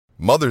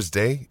Mother's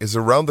Day is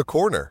around the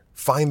corner.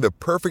 Find the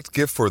perfect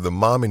gift for the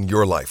mom in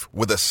your life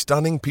with a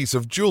stunning piece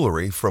of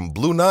jewelry from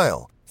Blue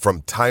Nile.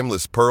 From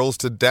timeless pearls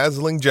to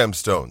dazzling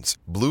gemstones,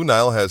 Blue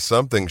Nile has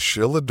something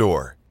she'll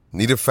adore.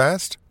 Need it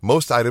fast?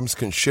 Most items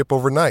can ship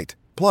overnight.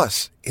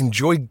 Plus,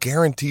 enjoy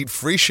guaranteed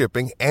free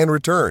shipping and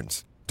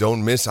returns.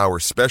 Don't miss our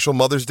special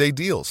Mother's Day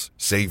deals.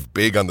 Save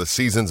big on the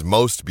season's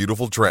most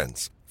beautiful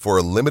trends. For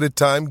a limited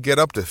time, get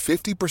up to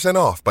 50%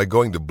 off by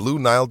going to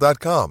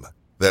BlueNile.com.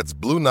 That's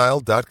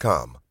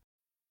BlueNile.com.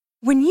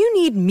 When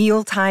you need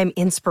mealtime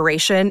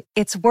inspiration,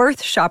 it's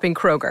worth shopping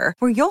Kroger,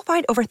 where you'll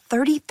find over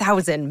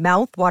 30,000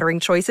 mouth-watering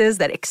choices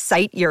that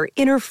excite your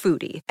inner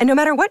foodie. And no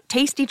matter what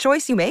tasty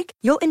choice you make,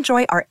 you'll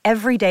enjoy our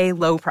everyday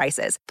low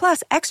prices,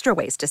 plus extra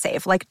ways to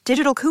save, like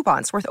digital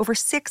coupons worth over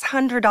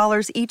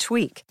 $600 each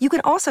week. You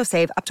can also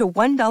save up to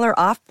 $1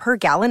 off per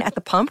gallon at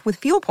the pump with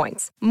fuel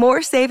points.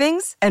 More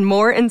savings and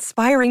more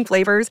inspiring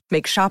flavors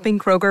make shopping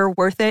Kroger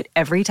worth it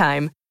every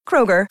time.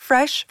 Kroger,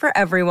 fresh for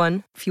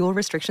everyone. Fuel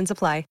restrictions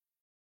apply.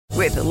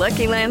 With the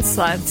Lucky Land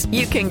Slots,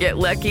 you can get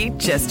lucky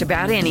just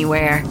about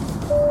anywhere.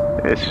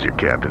 This is your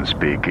captain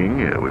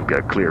speaking. We've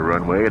got clear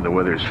runway and the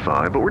weather's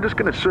fine, but we're just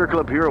going to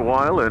circle up here a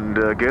while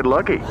and get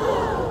lucky.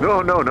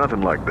 No, nothing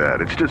like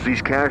that. It's just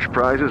these cash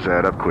prizes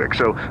add up quick.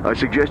 So I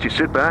suggest you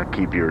sit back,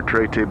 keep your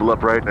tray table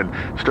upright, and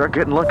start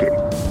getting lucky.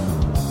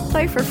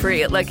 Play for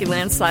free at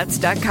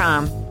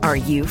LuckyLandSlots.com. Are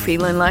you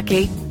feeling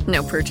lucky?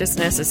 No purchase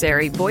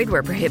necessary. Void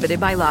where prohibited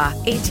by law.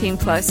 18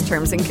 plus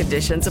terms and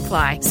conditions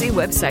apply. See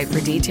website for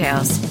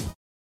details.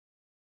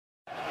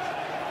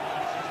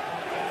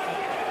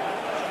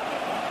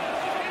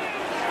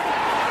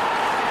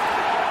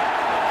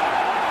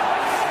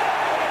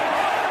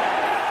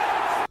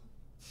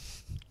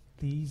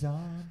 These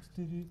arms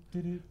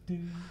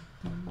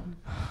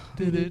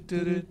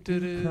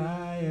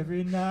cry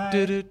every night for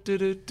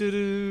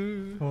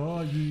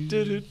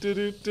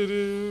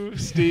you.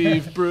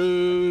 Steve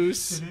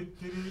Bruce.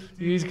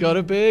 He's got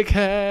a big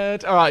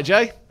head. All right,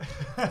 Jay.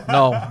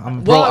 No,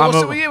 I'm what's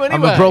it with you anyway?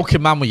 I'm a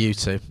broken man with you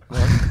two.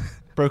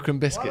 Broken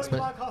biscuits, Why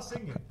don't you man. like our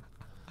singing?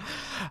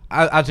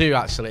 I do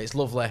actually. It's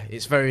lovely.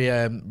 It's very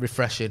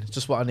refreshing.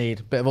 Just what I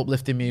need. Bit of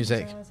uplifting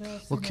music.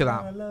 Look at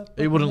that.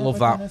 Who wouldn't love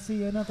that?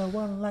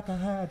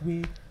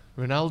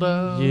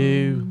 Ronaldo.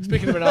 You.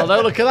 Speaking of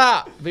Ronaldo, look at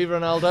that. Viva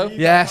Ronaldo.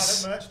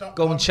 Yes.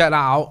 Go and check that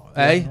out.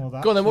 Eh?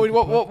 Go on then.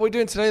 What are we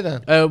doing today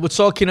then? We're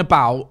talking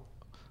about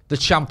the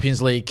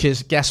Champions League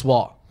because guess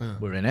what?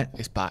 We're in it.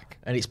 It's back.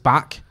 And it's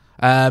back.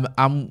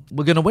 And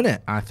we're going to win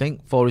it, I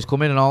think. Four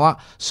coming and all that.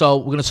 So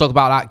we're going to talk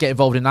about that, get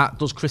involved in that.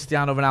 Does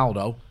Cristiano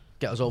Ronaldo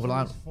get us over the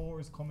line? 4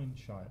 is coming,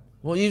 Shire.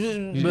 Well,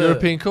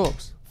 European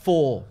Cups?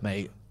 4,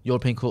 mate.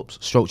 European Cups,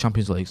 stroke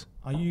Champions Leagues.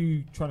 Are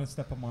you trying to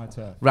step on my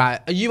turf? Right.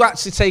 Are you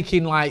actually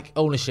taking like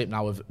ownership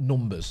now of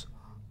numbers?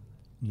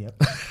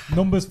 Yep.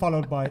 Numbers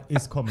followed by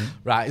is coming.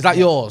 Right. Is that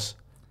yours?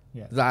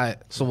 Yeah. Is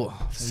that so?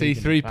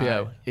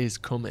 C3PO is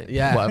coming.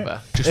 Yeah.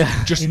 Whatever.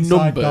 Just Inside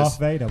numbers. Darth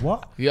Vader.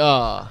 What?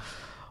 Yeah.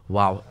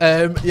 Wow.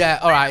 Yeah.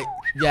 All right.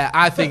 Yeah.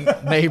 I think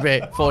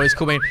maybe 4 is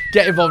coming.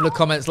 Get involved in the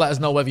comments. Let us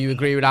know whether you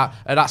agree with that.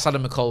 That's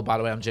Adam McCall, by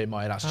the way. I'm Jay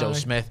Moyer. That's Joe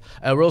Smith.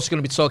 We're also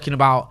going to be talking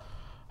about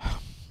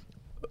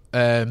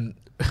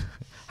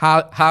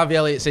Harvey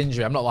Elliott's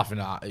injury. I'm not laughing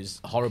at that. It was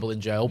a horrible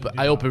injury. I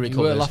hope he recovers.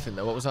 You were laughing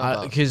though. What was that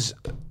about? Because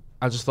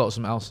I just thought of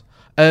something else.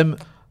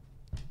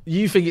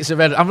 You think it's a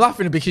red... I'm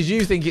laughing because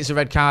you think it's a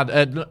red card.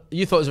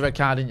 You thought it was a red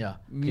card, didn't you?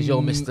 Because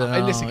you're Mr...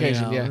 In this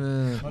occasion, yeah.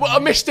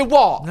 What, Mr.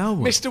 What? No.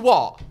 Mr.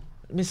 What?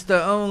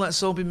 Mr.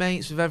 Let's all be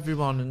mates with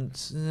everyone. And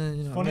you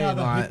know Funny what I how mean?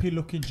 the Like,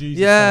 hippie-looking Jesus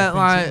yeah, thinks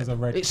like it was a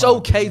red it's card.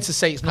 okay to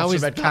say it's not How a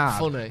is red that card.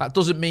 funny? That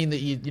doesn't mean that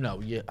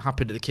you're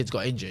happy that the kid's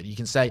got injured. You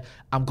can say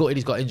I'm gutted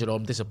he's got injured, or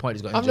I'm disappointed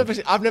he's got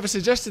injured. I've never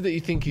suggested that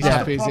you think he's That's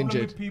happy the he's problem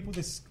injured. with people,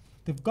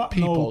 they've got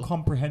People. no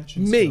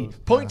comprehension Me. skills.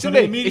 Point to So me.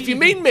 they immediately If you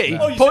mean me,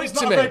 oh, you point said it's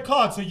to not me. a red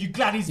card, so you're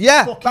glad he's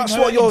Yeah, fucking that's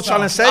hurt what you're himself.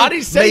 trying to say. I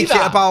didn't say Make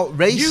that. it about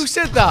race. You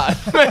said that.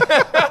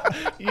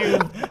 You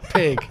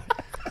pig.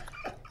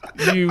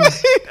 You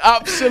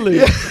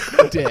absolute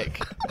dick.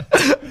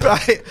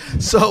 Right.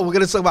 So we're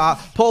going to talk about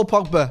Paul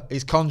Pogba,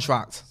 his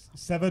contract.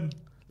 7.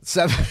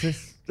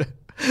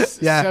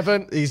 Yeah,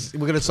 7.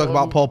 We're going to talk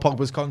about Paul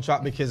Pogba's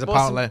contract because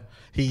apparently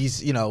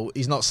he's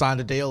not signed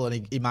a deal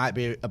and he might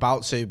be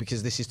about to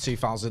because this is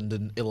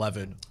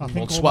 2011 I or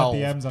think 12 all my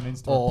DMs on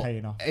Insta or are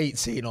paying off.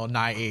 18 or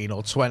 19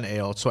 or 20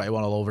 or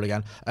 21 all over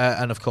again.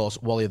 And of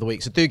course, Wally of the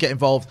Week. So do get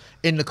involved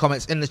in the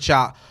comments, in the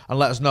chat, and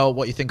let us know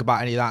what you think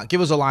about any of that. Give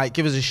us a like,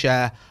 give us a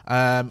share,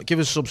 give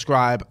us a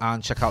subscribe,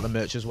 and check out the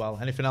merch as well.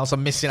 Anything else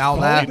I'm missing out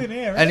there?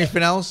 Here,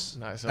 Anything else?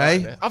 No, it's Hey?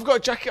 all right. I've got a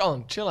jacket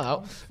on. Chill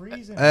out.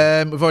 Freezing.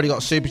 We've already got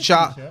a super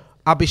chat.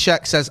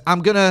 Abhishek says,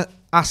 I'm going to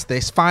ask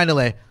this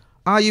finally.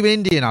 Are you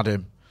Indian,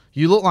 Adam?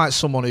 You look like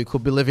someone who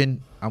could be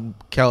living,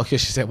 Kelly, she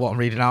said what I'm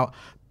reading out,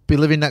 be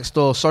living next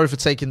door. Sorry for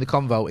taking the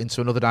convo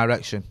into another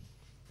direction.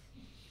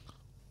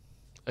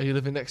 Are you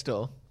living next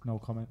door? No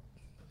comment.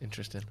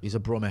 Interesting. He's a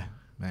Brummie,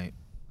 mate.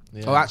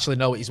 Yeah. Oh, actually,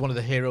 no, he's one of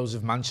the heroes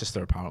of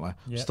Manchester, apparently.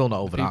 Yeah. Still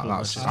not over The that. people of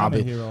That's, Manchester. I'm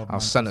a hero of I'll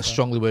send a Manchester.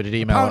 strongly worded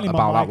email Apparently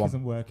about my that mic one.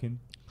 isn't working,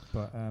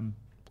 but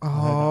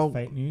Oh,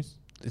 fake news.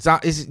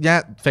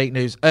 Fake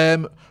news.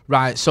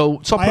 Right, so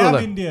top I of am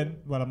the Indian.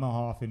 Well, I'm not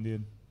half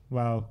Indian.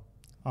 Well,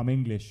 I'm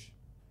English.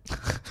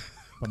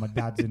 But my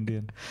dad's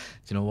Indian. Do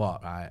you know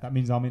what, right? That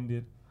means I'm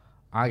Indian.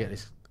 I get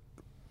this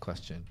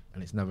question,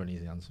 and it's never an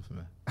easy answer for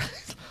me.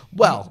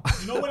 Well,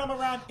 you know when I'm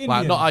around Indians,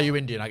 like, not are you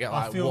Indian? I get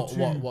I like, feel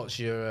what's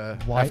your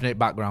white. ethnic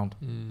background?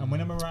 and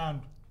when I'm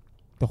around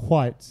the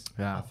whites,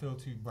 Yeah. I feel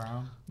too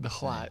brown. The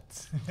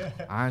whites.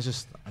 I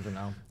don't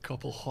know.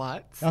 Couple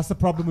whites. That's the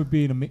problem with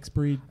being a mixed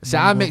breed. See,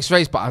 I'm mixed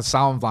race, but I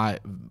sound like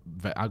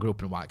I grew up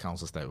in a white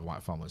council estate with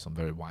white families. So I'm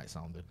very white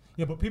sounding.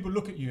 Yeah, but people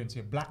look at you and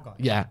say black guy.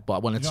 Yeah,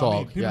 but when I You know what I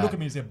talk, mean? People look at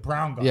me and say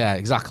brown guy. yeah,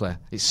 exactly.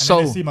 It's And so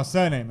then they see my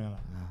surname and they're like,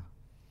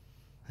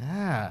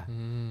 yeah.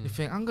 You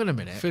think, hang on a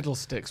minute.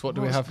 Fiddlesticks. What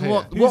do we have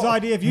here? Whose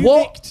idea have you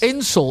What nicked?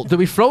 insult do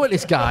we throw at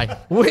this guy?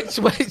 which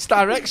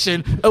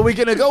direction are we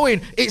going to go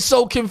in? It's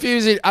so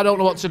confusing. I don't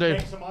know what to do.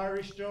 Make some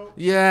Irish jokes.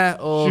 Yeah,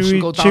 or should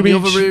we go down the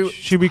other route?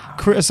 Should we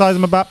criticise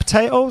them about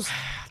potatoes?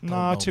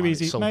 know, Too man.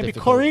 easy. It's so Maybe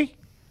difficult. curry?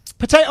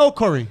 Potato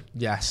curry.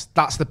 Yes,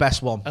 that's the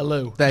best one.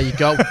 Hello. There you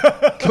go.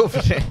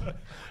 Covered it.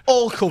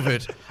 All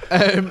covered.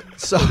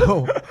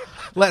 So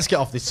let's get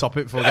off this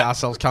topic before we get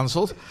ourselves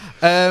cancelled.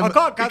 I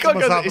can't cancel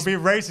myself it's- for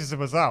being racist to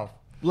myself.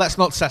 Let's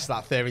not test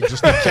that theory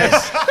just in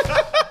case.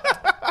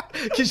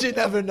 Because you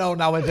never know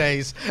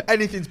nowadays.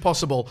 Anything's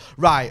possible.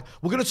 Right,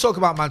 we're going to talk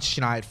about Manchester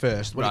United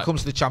first when it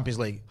comes to the Champions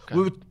League.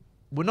 Okay.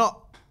 We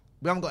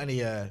haven't got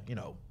any,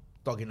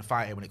 dog in the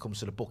fight here when it comes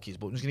to the bookies,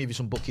 but I'm just going to give you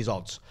some bookies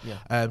odds.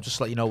 Yeah. Just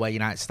to let you know where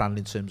United stand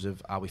in terms of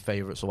are we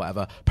favourites or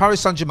whatever. Paris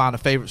Saint-Germain are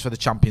favourites for the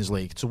Champions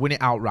League. To win it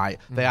outright,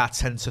 they are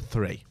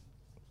 10-3.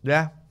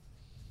 Yeah?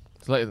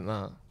 It's later than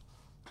that.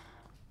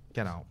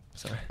 Get out.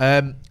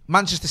 Sorry.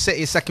 Manchester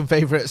City are second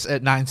favourites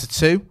at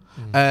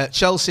 9-2.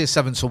 Chelsea are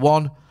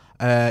 7-1.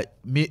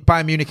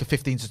 Bayern Munich are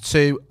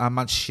 15-2, and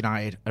Manchester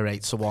United are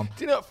 8-1.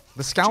 Do you know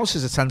The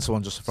Scousers are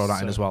 10-1, just to throw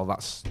that in as well.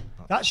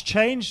 That's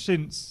changed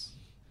since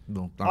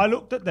No, I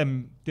looked at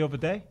them the other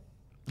day,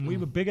 and we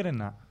were bigger than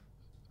that.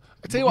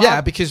 I tell you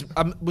what, because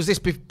was this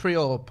pre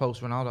or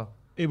post Ronaldo?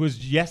 It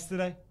was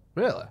yesterday.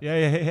 Really?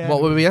 Yeah.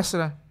 What were we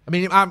yesterday? I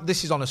mean,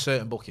 this is on a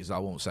certain bookies that I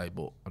won't say,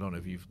 but I don't know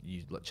if you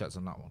checked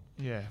on that one.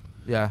 Yeah.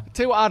 Yeah.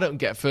 tell you what I don't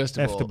get, first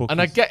of all,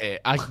 and I get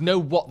it. I know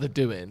what they're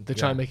doing. They're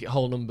trying to make it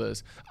whole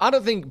numbers. I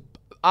don't think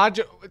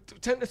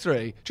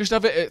 10-3. Just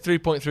have it at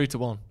 3.3 to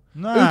 1.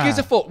 Nah. Who gives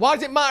a fuck? Why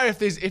does it matter if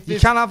there's You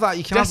can have that.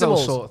 You can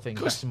decimals. have those sort of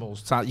things.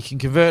 Decimals. You can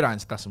convert that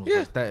into decimals.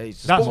 Yeah.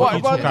 That's But what you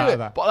why took do out it? of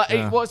that. But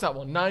like what is that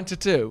one?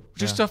 9-2.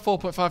 Just have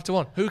 4.5 to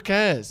 1. Who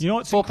cares? You know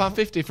what's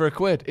 £4.50 for a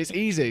quid. It's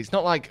easy. It's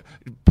not like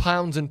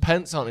pounds and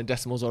pence aren't in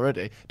decimals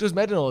already. It does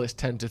meddle all this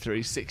 10-3,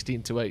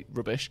 16-8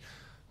 rubbish.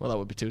 Well, that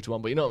would be 2 to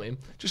 1, but you know what I mean.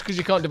 Just because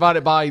you can't divide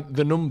it by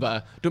the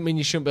number, don't mean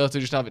you shouldn't be able to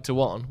just have it to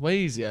 1. Way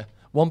easier.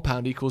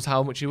 £1 equals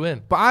how much you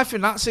win. But I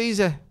think that's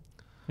easy.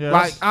 Yeah,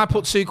 Like I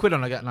put £2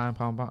 on, I get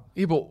 £9 back.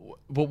 Yeah, but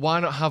why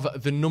not have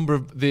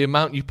the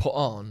amount you put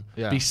on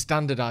be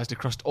standardised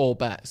across all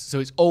bets? So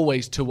it's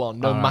always to 1,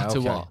 no matter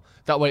what.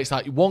 That way it's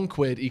like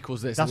 £1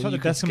 equals this. That's and then what you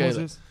the can scale decimals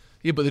it. is.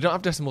 Yeah, but they don't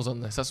have decimals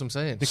on this. That's what I'm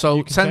saying.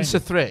 So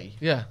 10-3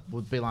 Yeah.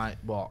 would be like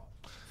what?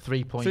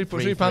 3.33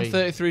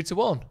 £3.33 to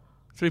 1.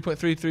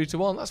 3.33 to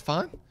 1. That's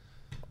fine.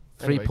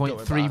 Anyway, don't worry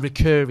 3.3 about it.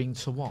 recurring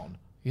to 1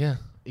 Yeah.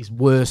 is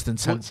worse than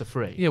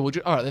 10-3. Yeah, all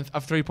right, then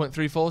have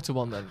 3.34 to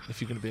 1 then,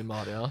 if you're going to be a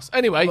mardy arse.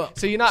 Anyway,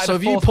 so United So are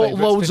if you fourth put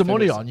favourites, loads fifth of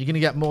money favourites. on, you're going to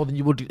get more than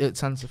you would at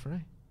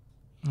 10-3.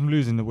 I'm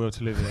losing the will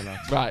to live here,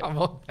 lads. Right,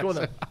 go on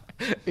then.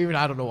 Even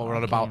I don't know what we're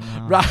on about.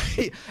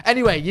 Right.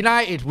 Anyway,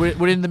 United,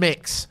 we're in the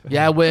mix.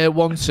 Yeah, we're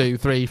 1, 2,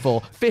 3,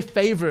 4. Fifth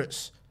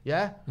favourites.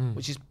 Yeah?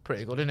 Which is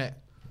pretty good, isn't it?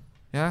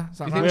 Yeah? Is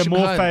that You right? think We're should more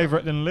be higher?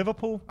 favourite than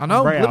Liverpool. I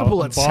know, Real,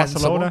 Liverpool and at 10 to 1.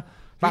 Barcelona.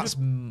 That's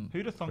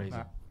Who'd have thought crazy.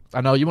 that?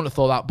 I know, you wouldn't have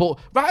thought that. But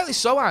rightly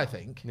so, I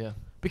think. Yeah.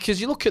 Because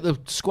you look at the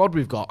squad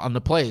we've got and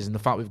the players and the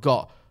fact we've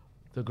got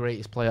the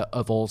greatest player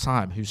of all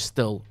time who's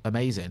still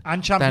amazing.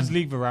 And Champions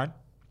League Varane.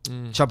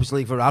 Champions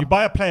League You Varane.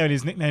 buy a player and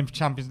his nickname for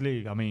Champions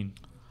League. I mean,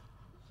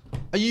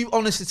 Are you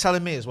honestly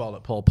telling me as well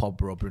that Paul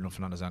Pogba or Bruno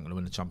Fernandes aren't going to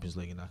win the Champions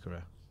League in their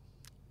career?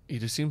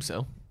 You'd assume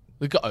so.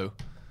 They got to.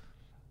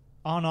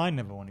 R9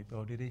 never won it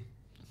though, did he?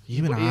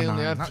 You and But he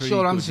only R9. had That's 3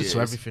 your good answer years. to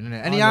everything, isn't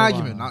it? Any love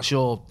argument, R9. that's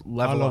your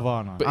level. I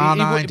love R9. But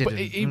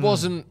R9 he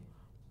wasn't.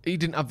 He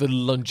didn't have the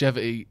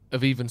longevity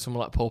of even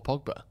someone like Paul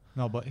Pogba.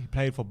 No, but he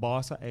played for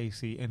Barca,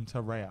 AC,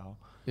 Inter, Real.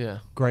 Yeah.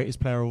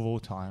 Greatest player of all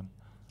time.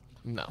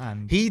 No.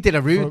 And He did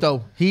a rude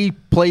though. He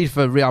played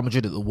for Real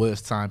Madrid at the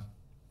worst time.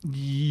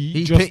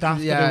 He just picked-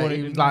 after yeah, they won it,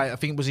 he didn't like I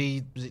think was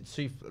it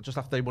just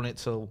after they won it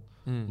till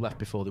left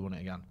before they won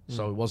it again.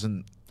 So it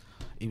wasn't.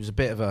 He was a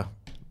bit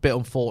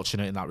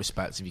unfortunate in that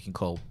respect, if you can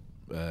call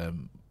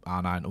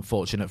R9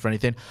 unfortunate for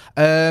anything.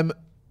 Stephen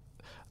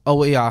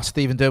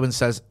Derwin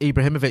says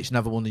Ibrahimovic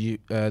never won the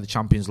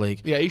Champions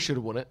League. Yeah, he should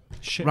have won it.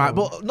 Shit, Right,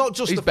 no. but not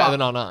just He's the better fact,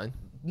 than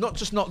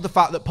R9. not the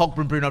fact that Pogba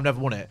and Bruno have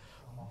never won it.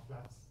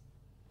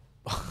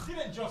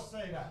 Didn't just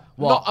say that.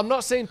 What? I'm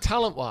not saying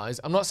talent wise.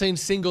 I'm not saying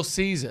single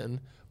season.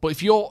 But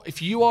if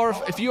you are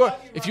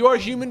a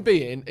human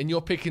being and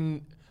you're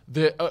picking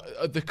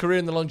the career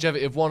and the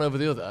longevity of one over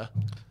the other.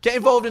 Get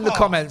involved in the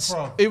comments.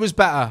 bro. Who was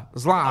better,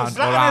 Zlatan or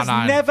Zlatan R9?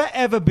 has never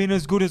ever been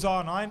as good as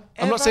R9.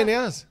 I'm not saying he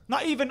has.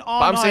 Not even R9. But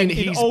I'm saying in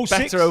he's 06.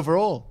 better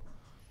overall.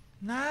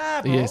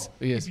 Nah, bro. He is.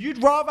 If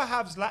you'd rather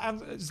have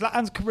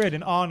Zlatan's career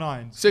than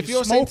R9. So if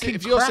you're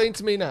saying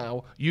to me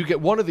now, you get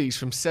one of these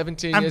from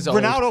 17 And years old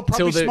Ronaldo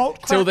probably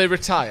smoked till crack. they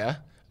retire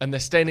and they're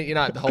staying at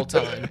United the whole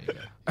time. Do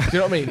you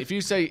know what I mean? If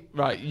you say,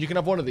 right, you can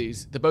have one of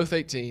these, they're both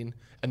 18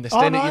 and they're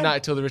staying at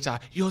United till they retire,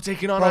 you're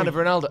taking R9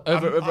 over Ronaldo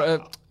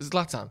over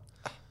Zlatan.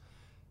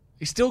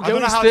 He's still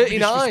going. He's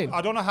 39.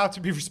 I don't know how to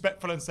be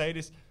respectful and say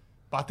this,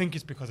 but I think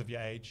it's because of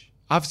your age.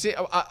 I've seen.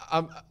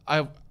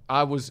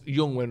 I was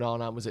young when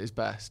Ronaldo was at his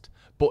best,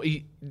 but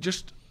he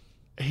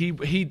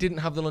didn't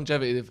have the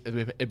longevity of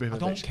Ibrahimovic. I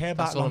don't care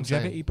about That's all I'm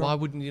longevity, saying. bro. Why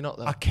wouldn't you not?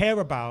 Though? I care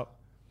about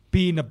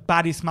being the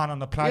baddest man on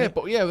the planet.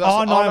 Yeah, but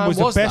that's R9 was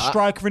the was best that.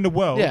 striker in the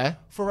world Yeah.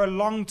 for a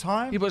long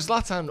time. Yeah, but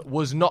Zlatan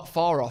was not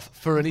far off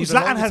for an even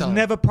Zlatan longer has time.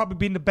 never probably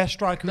been the best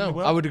striker in the No,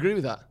 world. I would agree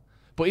with that.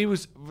 But he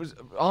was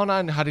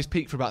R9 had his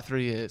peak for about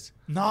 3 years.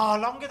 No,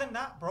 longer than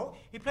that, bro.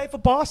 He played for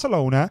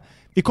Barcelona.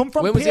 He come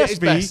from When was PSV. he at his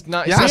best?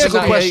 Yeah, that's a good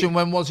 97, question.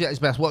 When was he at his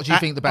best? What do you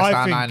think the best I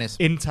R9 think is?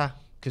 Inter.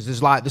 Because there's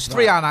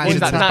three R9s. Was in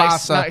that there. 90,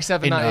 Barca,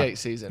 97, Inter. 98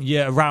 season?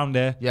 Yeah, around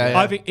there. Yeah.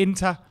 I think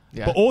Inter.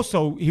 Yeah. But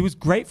also, he was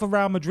great for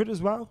Real Madrid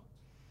as well.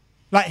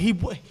 Like, he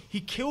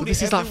killed But it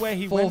this is like everywhere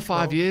he 4 went. or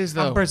 5 bro. years,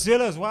 though. And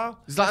Brazil as well.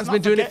 Zlatan's Let's not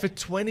been doing it forget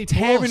for 20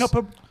 tearing plus.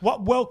 up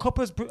what World Cup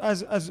as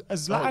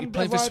Zlatan You playing for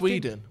arrived in?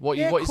 Sweden. What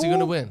Yeah, is he going to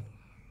cool. win?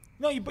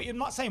 No, but you're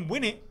not saying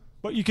win it.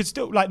 But you could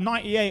still, like,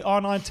 98,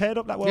 R9 teared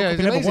up that World Yeah, Cup. he's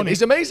He never amazing. won it.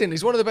 He's amazing.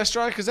 He's one of the best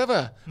strikers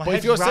ever. My But if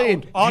head's you're rattled. saying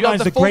if you R9's have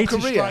the the full greatest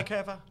career, striker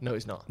ever. no,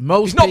 he's not.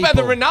 Most He's not better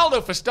than people-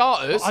 Ronaldo for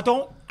starters. I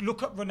don't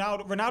look at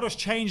Ronaldo. Ronaldo's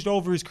changed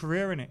over his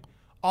career, innit?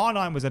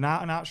 R9 was an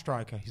out-and-out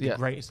striker. He's Yeah. the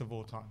greatest of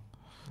all time.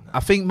 I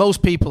think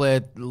most people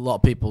here, a lot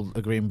of people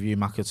agree with you,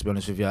 Maka, to be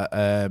honest with you.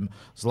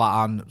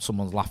 Zlatan,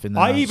 someone's laughing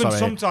there. I even Sorry.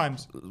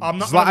 sometimes, I'm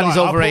not Zlatan gonna is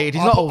lie, overrated.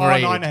 He's I'll not put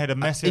overrated. R9 ahead of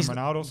Messi He's- and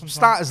Ronaldo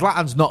sometimes.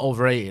 Zlatan's not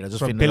overrated. I just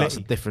For think that's a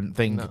ability. different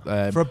thing.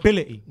 No. For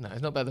ability. No,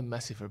 he's not better than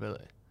Messi for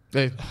ability.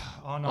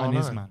 R9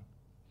 is, R9. man.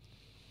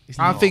 He's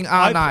I not. think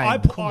R9. I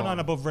put Come R9 on.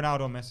 above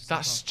Ronaldo and Messi. That's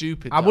sometimes.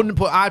 stupid. I wouldn't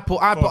put. I'd put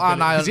R9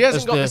 because he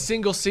hasn't as got the the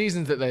single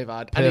seasons that they've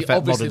had, and he perfect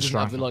obviously modern doesn't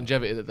have the striker.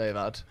 longevity that they've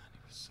had.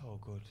 So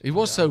good. He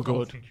was so I don't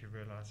good. think you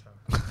realise how.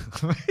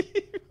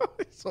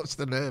 Such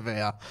the nerve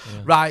here.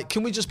 Right,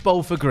 can we just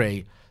both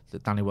agree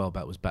that Danny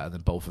Welbeck was better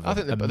than both of them? I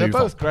think and they're move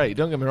both on? great.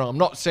 Don't get me wrong. I'm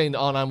not saying that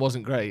R9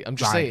 wasn't great. I'm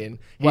just Right. saying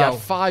he Well-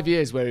 had 5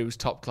 years where he was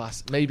top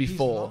class, maybe He's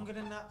 4. longer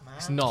than that, man.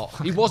 It's not.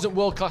 He wasn't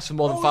world class for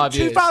more than Bro, 5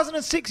 years.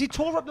 2006, he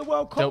tore up the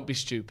World Cup. Don't be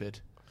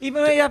stupid.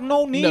 Even though he had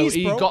no knees, No,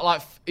 he bro. got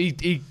like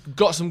he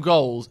got some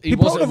goals. He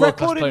broke wasn't the a world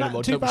class record in player that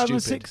anymore. Don't be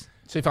stupid. 2006.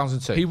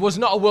 2002. He was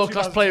not a world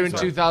class player in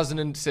 2002,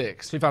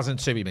 2006.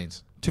 2002, he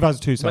means.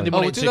 2002, sorry. When they Oh,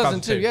 won it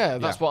 2002. Yeah,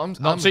 that's what I'm. Not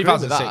I'm agreeing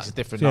with 2006, it's that.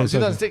 different. Yeah, now.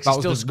 2006 That he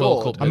was still the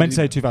World scored. Cup. I meant to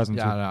say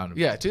 2002. Yeah, no.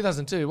 Yeah,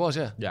 2002 it was.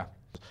 Yeah. Yeah.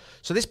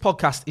 So this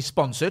podcast is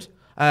sponsored.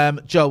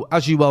 Joe,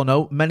 as you well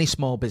know, many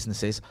small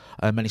businesses,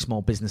 many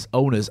small business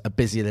owners are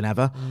busier than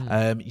ever.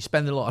 You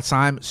spend a lot of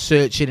time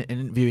searching and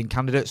interviewing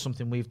candidates,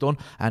 something we've done,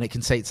 and it can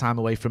take time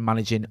away from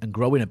managing and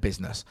growing a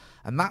business.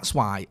 And that's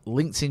why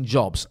LinkedIn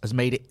Jobs has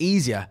made it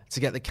easier to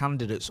get the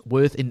candidates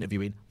worth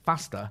interviewing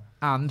faster.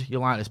 And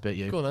you'll like this bit,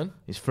 you. Go on then.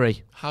 It's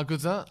free. How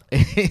good's that?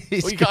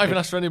 It's Well, you can't even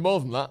ask for any more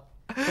than that.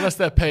 Unless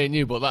they're paying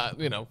you, but that,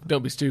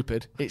 don't be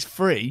stupid. It's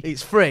free.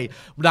 It's free.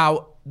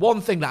 Now, one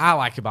thing that I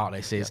like about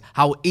this is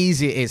how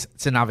easy it is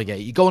to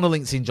navigate. You go on a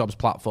LinkedIn Jobs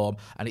platform,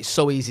 and it's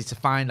so easy to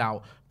find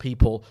out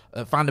people,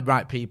 find the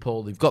right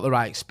people, they've got the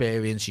right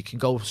experience. You can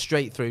go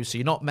straight through, so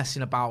you're not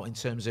messing about in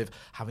terms of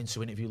having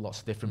to interview lots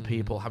of different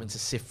people, having to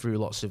sift through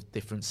lots of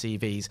different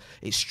CVs.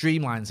 It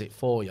streamlines it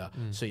for you,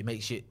 so it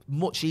makes it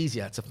much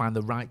easier to find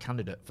the right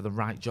candidate for the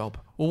right job.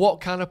 Well,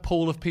 what kind of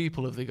pool of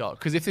people have they got?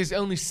 Because if there's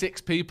only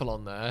 6 people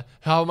on there,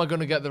 how am I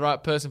going to get the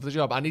right person for the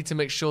job? I need to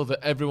make sure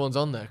that everyone's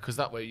on there, because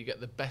that way you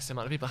get the best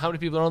amount of people. How many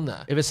people are on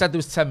there? If it said there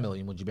was 10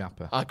 million, would you be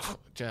happy?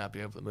 I'd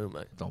be over the moon,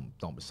 mate.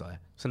 Don't be silly.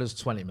 So there's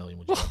 20 million,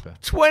 would you be happy?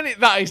 20,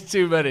 that is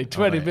too many.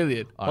 20 All right.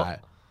 million. All right.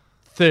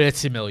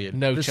 30 million.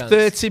 No There's chance.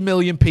 30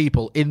 million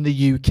people in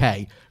the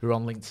UK who are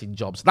on LinkedIn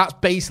Jobs.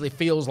 That basically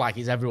feels like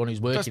it's everyone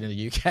who's working in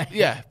the UK.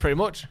 Yeah, pretty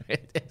much.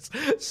 It is.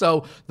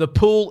 So the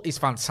pool is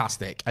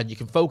fantastic, and you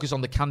can focus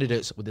on the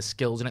candidates with the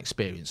skills and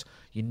experience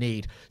you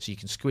need, so you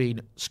can screen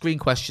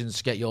questions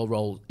to get your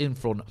role in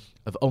front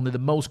of only the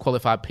most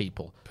qualified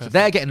people. So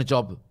they're getting a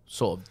job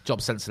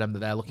sent to them that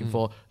they're looking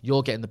for.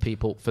 You're getting the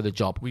people for the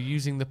job. We're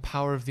using the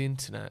power of the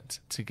internet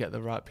to get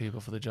the right people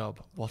for the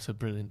job. What a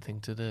brilliant thing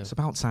to do. It's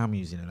about time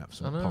using it for I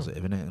something know. positive,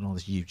 isn't it? And all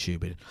this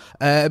YouTubing.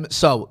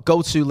 So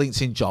go to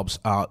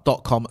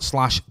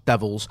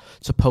linkedinjobs.com/devils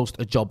to post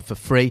a job for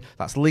free.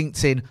 That's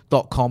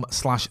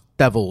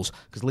linkedin.com/devils,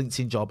 because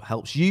LinkedIn Job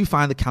helps you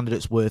find the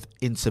candidates worth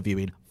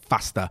interviewing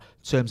faster.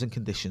 Terms and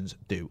conditions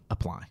do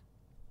apply.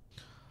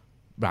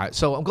 Right,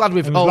 so I'm glad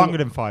we've... It was longer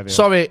than 5 years.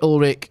 Sorry,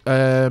 Ulrich.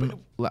 Have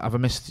I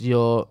missed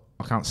your...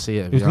 I can't see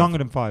it. It was longer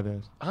than 5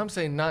 years. I'm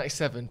saying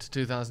 97 to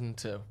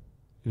 2002.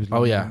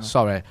 Oh yeah,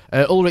 sorry.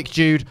 Ulrich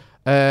Jude.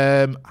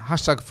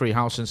 Hashtag free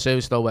house and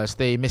service though. Where's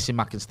Steve? Missing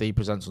Mac and Steve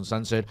presents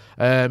uncensored.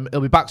 He'll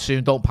be back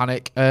soon. Don't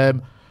panic.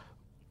 Pogba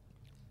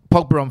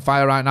on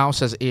fire right now,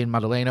 says Ian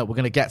Madalena. We're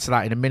going to get to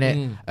that in a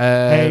minute.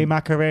 Hey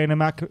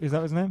Macarena, is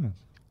that his name?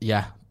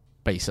 Yeah,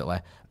 basically.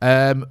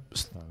 I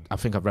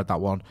think I've read that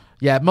one.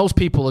 Yeah, most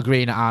people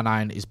agreeing that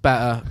R9 is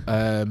better.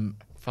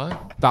 Fine.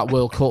 That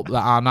World Cup,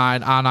 that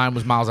R9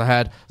 was miles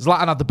ahead.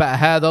 Zlatan had the better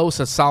hair though,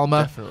 says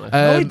Salma. Definitely.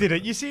 No, he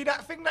didn't. You see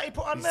that thing that he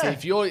put on there?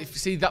 If you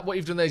see that, what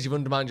you've done there is you've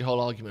undermined your whole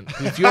argument.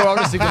 If you're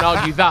honestly going to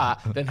argue that,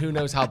 then who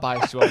knows how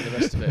biased you are in the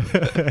rest of it.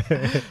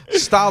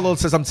 Starlord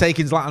says I'm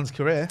taking Zlatan's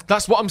career.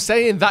 That's what I'm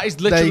saying. That is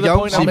literally the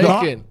point I'm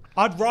making.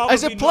 I'd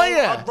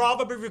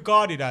rather be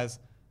regarded as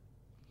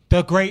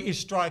the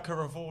greatest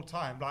striker of all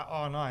time, like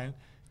R9.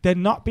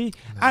 Than not be,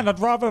 and I'd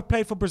rather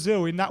play for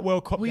Brazil in that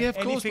World Cup. Well, yeah, of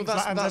course, but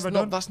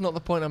that's not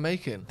the point I'm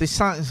making. It's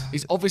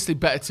obviously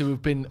better to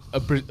have been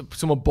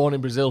someone born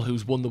in Brazil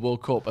who's won the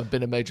World Cup and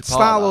been a major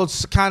part.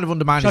 Star-Lord's kind of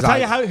undermined. Shall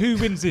I tell you who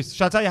wins this?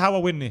 Shall I tell you how I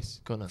win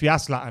this? Go on. If you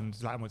ask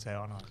Zlatan would say,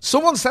 "Oh no."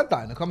 Someone said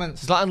that in the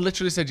comments. Zlatan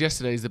literally said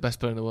yesterday he's the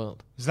best player in the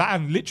world.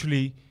 Zlatan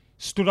literally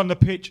stood on the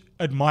pitch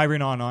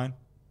admiring R9,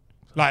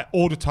 like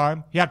all the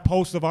time. He had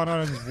posters of R9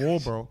 on his wall,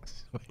 bro.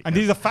 And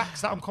these are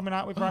facts that I'm coming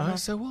out with right now.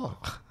 So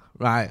what?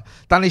 Right.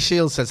 Danny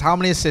Shields says, how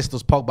many assists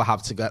does Pogba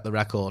have to get the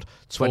record?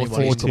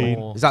 21 is coming.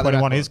 Is that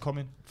 21 the is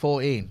coming.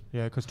 14?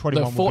 Yeah, because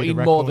 21 no, 14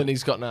 more than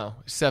he's got now.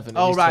 7.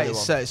 Oh, right.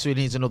 So he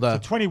needs another.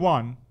 So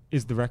 21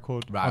 is the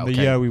record on the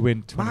okay. year we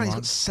win 21. Man, he's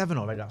got 7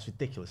 already. That's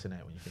ridiculous, isn't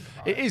it, when you think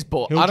about it? It is,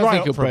 but He'll I don't dry think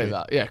up he'll for a break bit.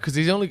 that. Yeah, because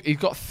he's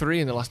got 3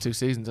 in the last 2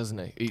 seasons,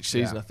 hasn't he? Each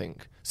season, I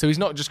think. So he's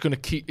not just going to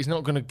keep. He's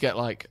not going to get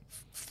like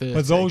 30.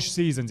 But those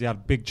seasons, he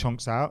had big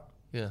chunks out.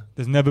 Yeah.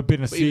 There's never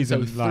been a But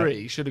even season though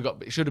 3 should have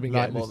been like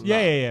getting more this. than Yeah,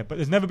 that. yeah. But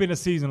there's never been a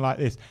season like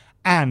this.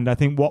 And I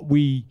think what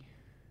we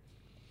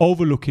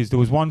overlook is there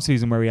was one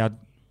season where he had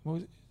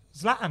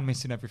Zlatan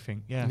missing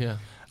everything. Yeah.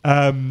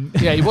 Yeah.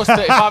 Yeah, he was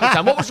 35 at the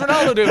time. What was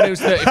Ronaldo doing when he was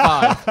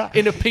 35?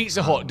 In a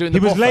Pizza Hut doing the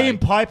He was buffet? laying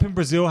pipe in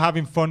Brazil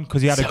having fun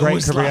because he had a great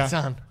was career.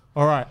 Zlatan.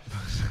 All right.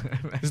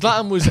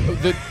 Zlatan was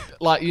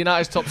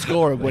United's top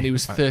scorer when he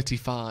was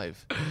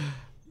 35.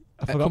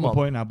 I forgot my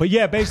point now. But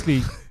yeah,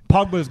 basically,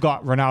 Pogba's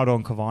got Ronaldo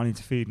and Cavani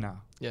to feed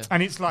now. Yeah.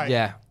 And it's like,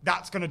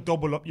 that's going to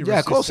double up your of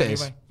assists course it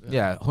anyway. is.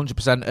 Yeah,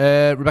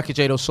 100%. Rebecca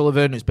Jade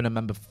O'Sullivan, who's been a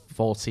member for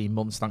 14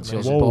 months, thanks for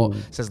your support,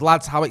 says,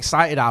 lads, how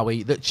excited are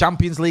we that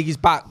Champions League is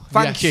back?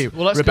 Thank you,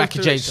 well,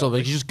 Rebecca Jade O'Sullivan.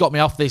 You just got me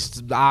off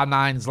this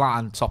R9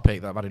 Zlatan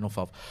topic that I've had enough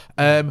of.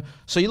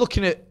 So you're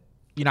looking at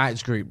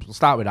United's group. We'll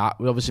start with that.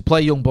 We obviously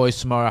play Young Boys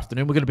tomorrow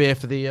afternoon. We're going to be here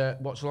for the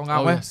watch-along,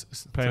 aren't we?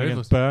 Yes. Playing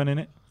against Bern,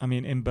 innit? I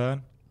mean, in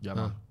Bern. Yeah,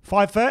 man.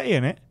 5:30,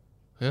 innit?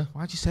 Yeah.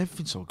 Why'd you say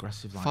everything so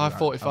aggressive? Like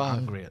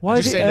 5:45. Why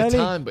is just it saying early? the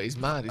time, but he's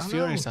mad. He's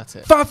furious at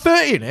it.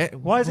 5:30 in it.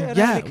 Why is it?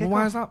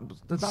 Why is that?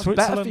 That's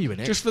better for you,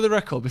 innit? Just for the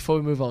record, before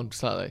we move on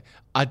slightly,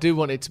 I do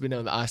want it to be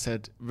known that I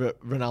said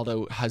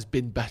Ronaldo has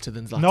been better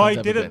than Zlatan. No, he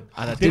didn't.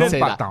 And I Didn't did say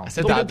back that. down. I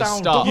said Double that at the down.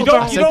 start. You I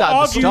don't said that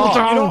at the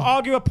start.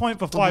 argue a point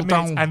for 5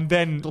 minutes and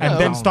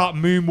then start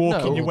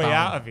moonwalking your way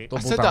out of it. I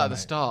said that at the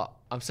start.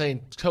 I'm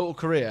saying total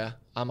career,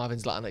 I'm having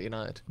Zlatan at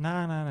United.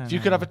 No. If you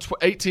could have a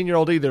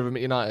 18-year-old either of them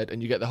at United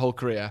and you get the whole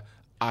career,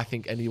 I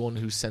think anyone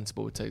who's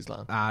sensible would take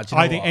Zlatan.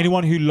 I think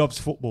anyone who loves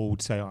football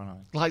would say, "Oh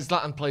no." Like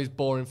Zlatan plays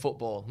boring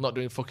football, not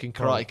doing fucking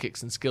karate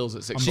kicks and skills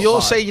at 6. So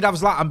you're saying you'd have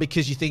Zlatan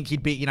because you think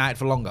he'd beat United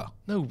for longer?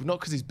 No, not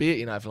because he's beat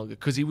United for longer,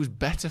 because he was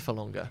better for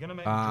longer. You're gonna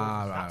make me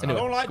draw for stats. Anyway,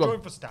 I don't like go on.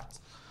 drawing for stats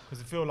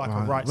because I feel like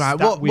a Right. stat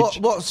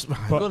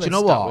Do you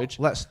know what?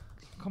 Let's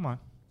Come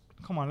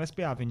on. Let's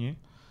be having you.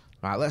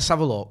 let's have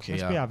a look here.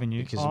 Let's be having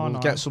you. Because R9.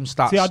 we'll get some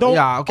stats. See,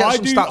 I'll get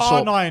some do stats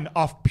up. R9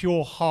 off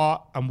pure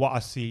heart and what I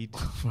see.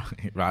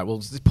 Right. Well,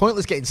 it's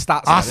pointless getting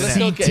stats. Let's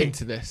not get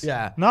into this.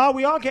 Yeah. No,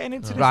 we are getting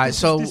into this. Right,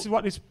 This is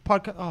what this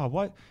podcast. Oh,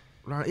 what?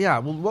 Right. Yeah.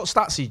 Well, what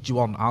stats do you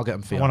want? I'll get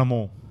them for I you. want them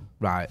all.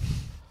 Right.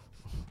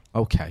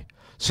 Okay.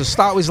 So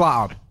start with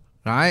Zlatan.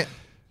 Right.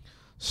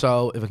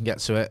 So if I can get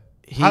to it,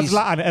 Has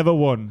Zlatan ever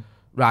won?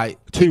 Right.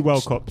 2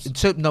 World Cups.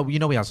 No, you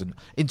know he hasn't.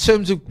 In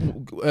terms of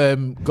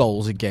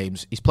goals in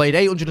games, he's played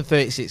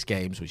 836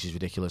 games, which is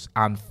ridiculous,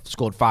 and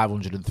scored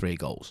 503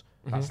 goals.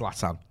 That's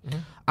Zlatan.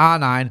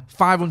 R9,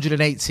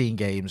 518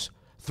 games,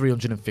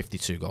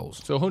 352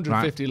 goals. So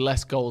 150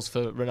 less goals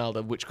for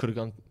Ronaldo, which could have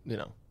gone,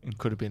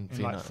 could have been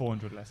for Like United.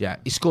 400 less. Yeah,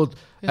 he scored.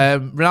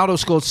 Ronaldo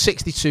scored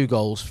 62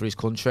 goals for his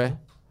country.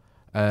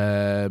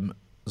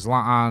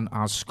 Zlatan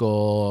has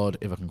scored,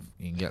 if I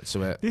can get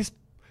to it.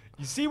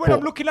 You see when I'm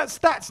looking at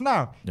stats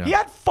now? Yeah. He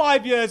had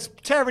 5 years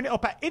tearing it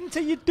up at Inter,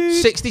 you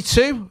dude.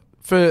 62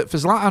 for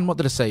Zlatan. What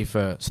did I say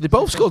for? So they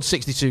both scored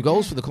 62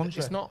 goals for the country.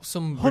 It's not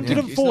some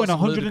 104 in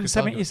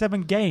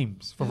 177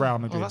 games for Real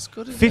Madrid. Oh, that's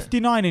good, isn't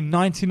 59 in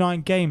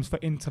 99 games for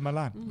Inter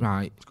Milan.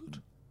 Right.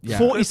 Yeah.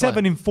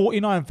 47 in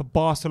 49 for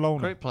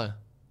Barcelona. Great player.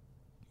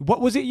 What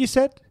was it you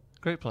said?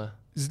 Great player.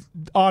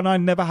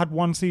 R9 never had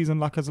one season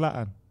like a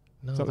Zlatan.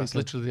 No, that's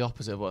literally the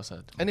opposite of what I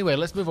said. Anyway,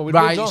 let's move on.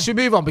 Right, should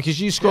we move on?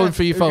 Because you're scrolling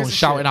through your phone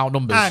shouting out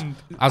numbers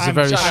as a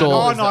very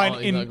short...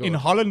 R9 in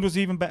Holland was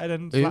even better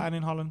than Zlatan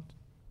in Holland.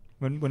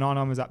 when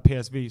R9 was at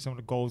PSV, some of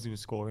the goals he was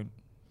scoring.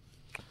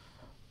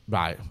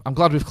 Right. I'm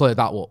glad we've cleared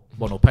that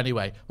one up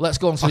anyway. Let's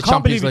go on to the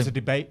Champions League. It's a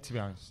debate, to be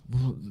honest.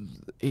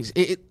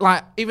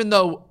 Like, even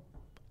though,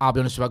 I'll be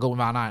honest with you, I go with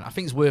R9, I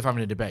think it's worth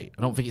having a debate.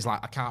 I don't think it's like,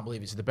 I can't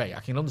believe it's a debate. I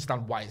can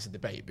understand why it's a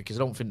debate because I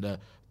don't think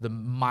the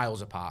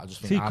miles apart. I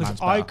just think R9's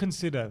better. I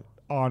consider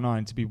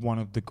R9 to be one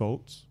of the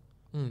GOATs.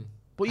 But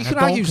you And can I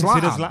don't argue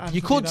consider Zlatan. Zlatan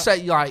You to could be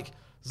say, like,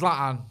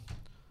 Zlatan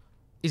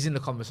is in the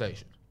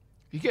conversation.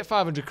 You get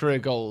 500 career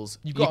goals.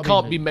 You gotta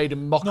can't be be made a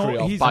mockery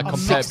of he's by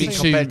a being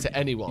compared to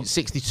anyone.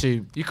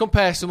 62. You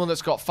compare someone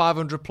that's got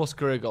 500 plus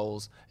career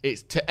goals,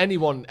 it's to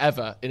anyone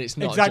ever, and it's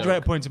not Exaggerate a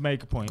a point to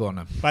make a point. Go on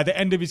then. By the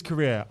end of his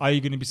career, are you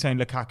going to be saying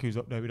Lukaku's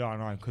up there with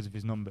R9 because of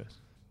his numbers?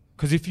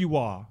 Because if you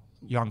are,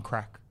 you're on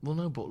crack. Well,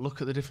 no, but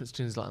look at the difference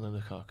between Zlatan and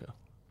Lukaku.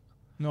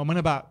 No, I'm on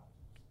about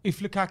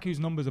if Lukaku's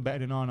numbers are better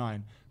than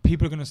R9,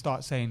 people are going to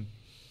start saying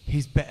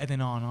he's better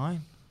than R9.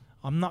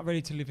 I'm not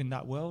ready to live in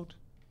that world.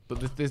 But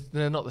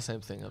they're not the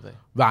same thing, are they?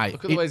 Right.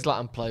 Look at the way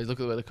Zlatan plays.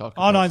 Look at the way Lukaku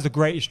R9's plays. the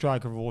greatest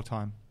striker of all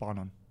time, bar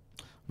none.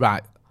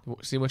 Right.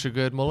 See much of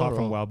Gerd Muller? Apart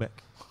from or-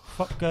 Welbeck.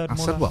 Fuck Gerd I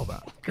Muller. said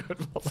Welbeck.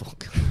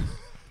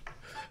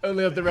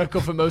 Only had the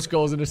record for most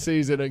goals in a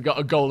season and got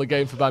a goal a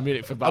game for Bayern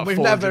Munich for about And we've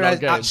 400 never odd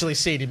games. actually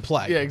seen him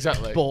play. Yeah,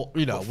 exactly. But,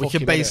 you know, But we fuck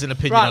can him, base innit? an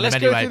opinion Right, on him let's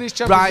go anyway. through these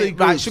Champions League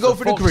Right, groups, so go for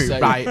for the fuck's group,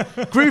 sake.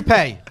 right? Group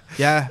A,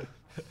 yeah.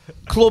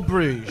 Club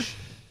Brugge,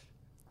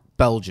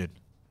 Belgian,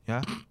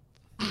 yeah.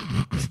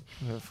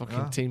 A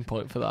fucking team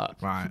point for that.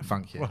 Right,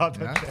 thank you. Well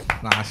done, Yeah,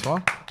 nice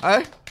one.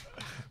 Hey?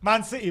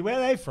 Man City, where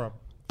are they from?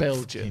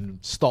 Belgium. In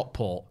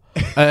Stockport.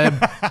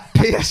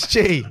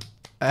 PSG,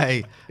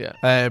 hey.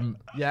 Yeah.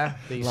 Yeah.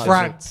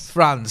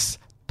 France.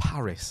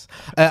 Paris.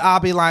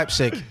 RB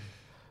Leipzig.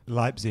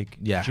 Leipzig.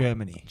 Yeah.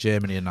 Germany.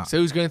 Germany and that. So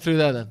who's going through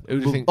there then? Who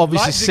do you think?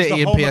 Obviously Leipzig's City the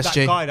and home of that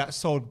PSG. guy that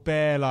sold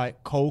bare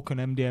like coke and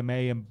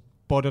MDMA and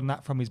bod and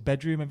that from his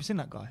bedroom. Have you seen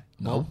that guy?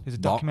 No. There's a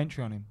What?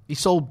 documentary on him. He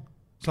sold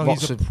So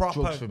lots he's a of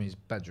proper drugs from his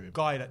bedroom.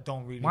 guy that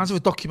don't really. Why is there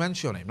a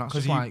documentary on him? That's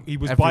Because just like he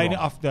was everyone. buying it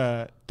off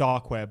the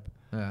dark web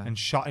Yeah. and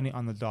shotting it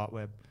on the dark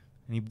web,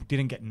 and he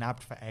didn't get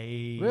nabbed for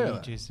ages.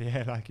 Really?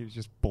 Yeah, like he was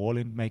just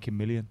balling, making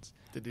millions.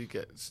 Did he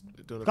get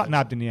done? Got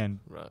nabbed in the end,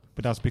 Right.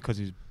 but that's because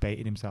he's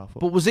baited himself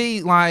up. But was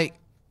he like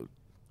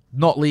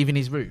not leaving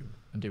his room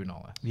and doing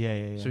all that?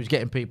 yeah. So he's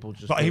getting people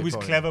just. But do he it was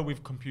for him. clever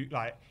with compute.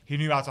 Like he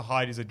knew how to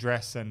hide his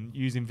address and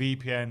using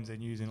VPNs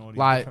and using all these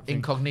Like different things.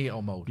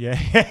 incognito mode. Yeah,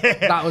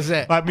 That was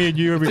it. like me and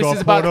you. If this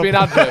is about to be an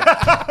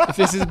advert, if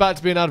this is about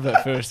to be an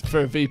advert for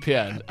a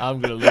VPN, I'm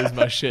going to lose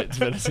my shit, to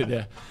be honest with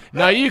you.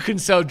 Now you can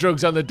sell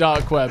drugs on the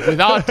dark web with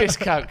our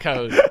discount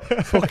code.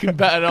 Fucking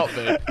better not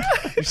be.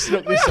 You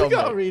snuck this on I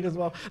got to me. read as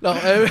well. No,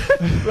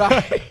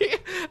 right.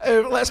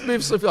 Let's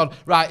move swiftly on.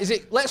 Right,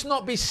 let's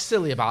not be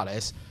silly about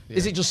this.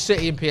 Is it just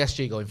City and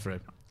PSG going through?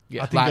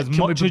 Yeah. I think Like, as can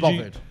we much be as you,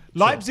 bothered?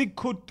 Leipzig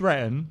could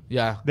threaten.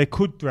 Yeah. They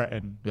could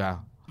threaten, Yeah.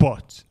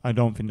 but I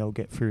don't think they'll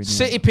get through. In the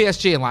City, end.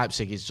 PSG, and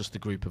Leipzig is just a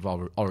group of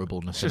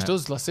horribleness. It's just innit?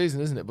 us last season,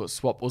 isn't it? But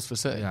swap us for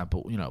City. Yeah,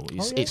 but you know,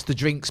 it's, yeah. it's the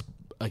drinks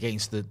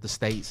against the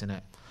states,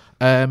 innit?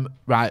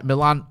 Right,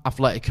 Milan,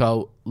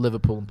 Atletico,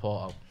 Liverpool, and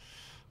Porto.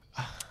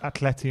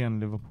 Atleti and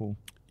Liverpool.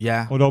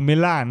 Yeah, Although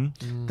Milan,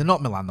 they're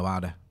not Milan though,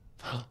 are they?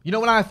 You know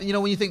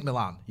when you think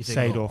Milan, you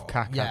think Seedorf,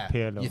 Kaká,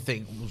 Pirlo. You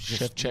think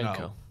just,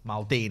 Shevchenko.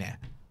 Maldini,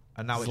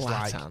 and now it's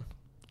like Zlatan.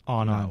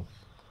 oh no, no.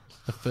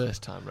 The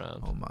first time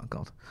round. Oh my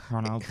god,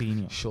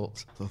 Ronaldinho.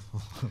 shut.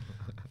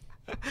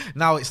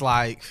 Now it's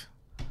like,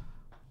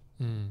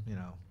 you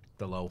know,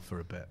 the low for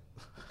a bit.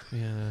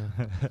 Yeah.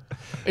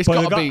 It's But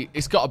got they to got- be.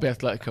 It's got to be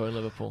Atletico and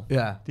Liverpool.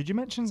 Yeah. Did you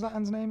mention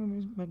Zlatan's name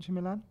when you mentioned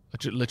Milan?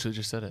 I literally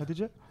just said Oh, it. did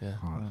you? Yeah.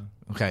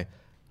 Okay.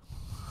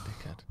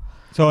 Dickhead.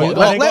 So Well,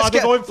 are they let's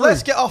going through?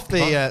 get off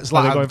the Are they going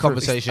Zlatan through?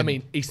 conversation. I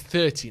mean, he's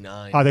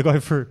 39. Are they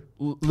going through?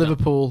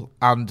 Liverpool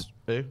and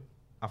who?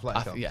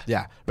 Atletico. Yeah.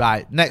 Yeah.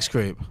 Right. Next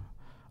group.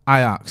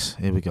 Ajax.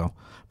 Here we go.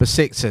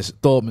 Besiktas,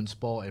 Dortmund,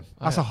 Sporting.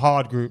 That's a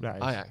hard group. That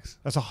is. Ajax.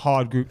 That's a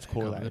hard group to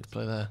call. God, That good is. to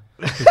play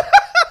there.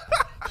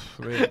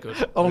 Really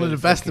good. Only Really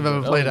the best fucking have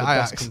ever good. played Only at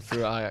the best Ajax. come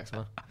through at Ajax,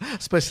 man.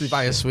 Especially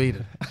via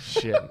Sweden.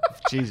 Shit.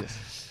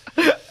 Jesus.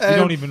 You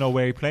don't even know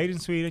where he played in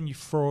Sweden. You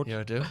fraud.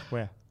 Yeah, I do.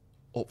 Where?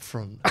 Up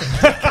front.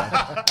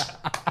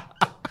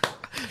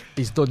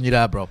 He's done you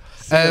there, bro.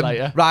 you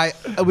later. Right.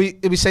 Are we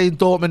saying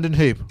Dortmund and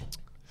who?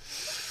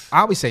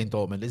 Are we saying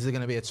Dortmund? Is there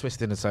going to be a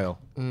twist in the tail?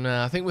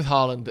 No, I think with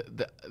Haaland,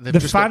 they've The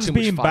just got fans too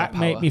much being back make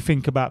firepower. me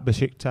think about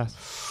Besiktas.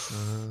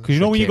 Because you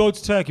know when you go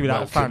to Turkey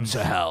without Welcome fans,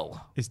 to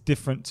hell. it's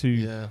different to.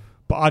 Yeah.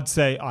 But I'd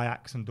say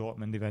Ajax and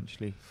Dortmund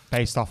eventually,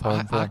 based off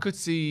home form. I could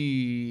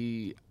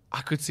see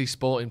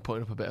Sporting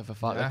putting up a bit of a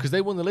fight Yeah. because they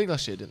won the league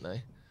last year, didn't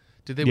they?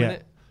 Did they win Yeah.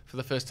 it for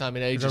the first time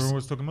in Because ages? everyone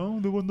was talking, oh,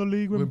 they won the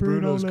league when When Bruno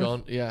Bruno's left.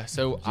 gone, yeah.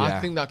 So Yeah, I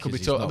think that could be 'cause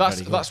he's tough. not That's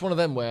very good. that's one of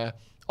them where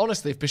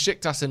honestly, if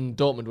Besiktas and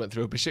Dortmund went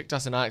through,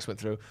 Besiktas and Ajax went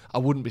through, I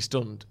wouldn't be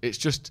stunned. It's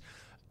just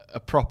a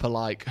proper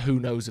like who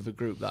knows of a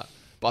group that.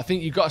 But I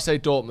think you've got to say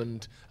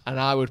Dortmund, and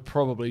I would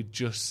probably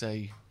just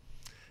say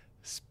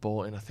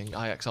Sporting, I think.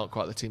 Ajax aren't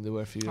quite the team they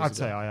were a few years ago. I'd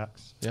say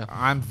Ajax. Yeah.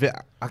 I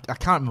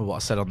can't remember what I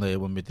said on the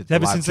when we did.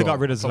 Ever the since they got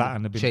rid of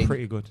Zlatan, they've been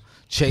pretty good.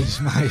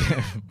 Changed my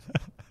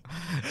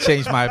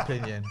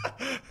opinion.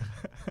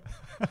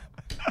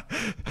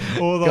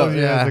 All those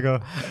years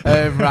ago.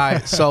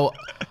 Right, so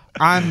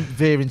I'm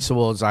veering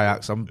towards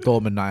Ajax. I'm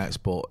Dortmund Ajax,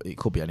 but it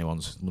could be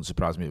anyone's. Wouldn't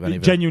surprise me if any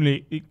of it.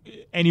 Genuinely,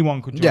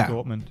 anyone could join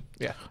Dortmund.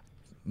 Yeah.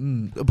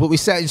 But we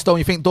set in stone.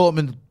 You think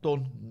Dortmund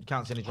done?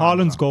 Can't see any.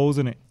 Haaland's goals,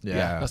 isn't it?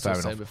 Yeah, that's fair what I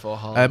was saying enough.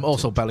 before.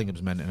 Also,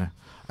 Bellingham's meant in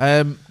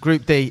it.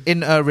 Group D: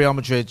 Inter, Real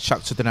Madrid,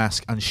 Shakhtar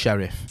Donetsk, and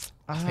Sheriff.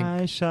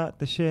 I shot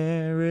the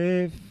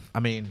sheriff. I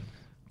mean,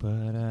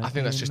 I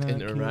think that's just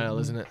Inter and Real,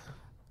 isn't it?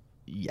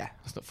 Yeah.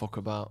 Let's not fuck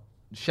about.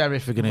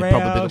 Sheriff are going to Real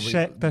probably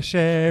check the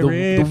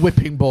sheriff. the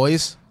whipping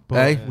boys. But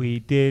Eh? we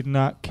did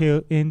not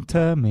kill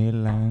Inter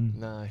Milan.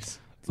 Nice.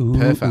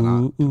 Perfect.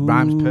 That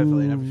rhymes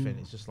perfectly and everything.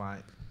 It's just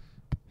like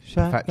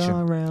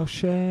perfection. Real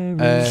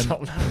sheriff.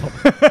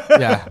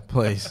 Yeah,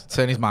 please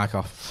turn his mic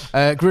off.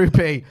 Group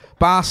E: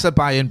 Barca,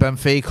 Bayern,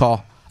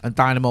 Benfica, and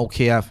Dynamo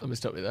Kiev. Let me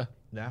stop you there.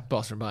 Yeah,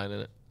 Barca and Bayern,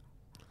 innit?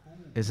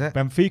 Is it?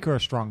 Benfica are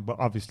strong, but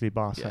obviously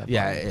Barca.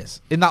 Yeah, it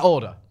is. In that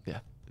order. Yeah.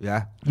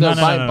 Yeah. No,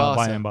 no, Bayern,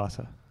 Barca. Bayern,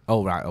 Barca.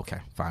 Oh right, okay,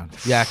 fine.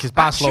 Yeah, because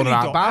Barcelona,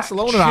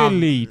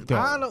 Actually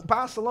don't.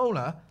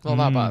 Barcelona, Not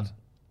that bad.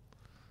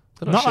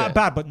 They're Not shit. that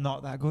bad, but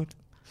not that good.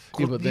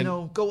 Yeah, but you then-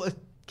 know, go to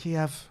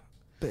Kiev,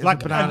 bit Like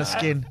of a banana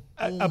skin.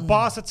 A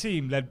Barca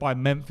team led by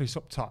Memphis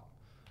up top,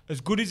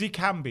 as good as he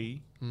can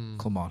be,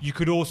 Come on. you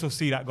could also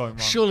see that going wrong.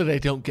 Surely they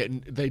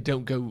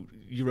don't go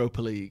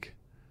Europa League.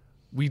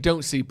 We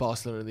don't see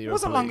Barcelona in the It Europa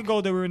wasn't League. long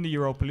ago they were in the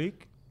Europa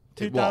League.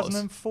 It was.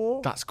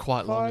 2004. That's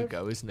quite long 5.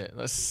 ago, isn't it?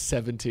 That's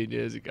 17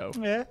 years ago.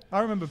 Yeah,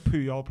 I remember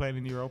Puyol playing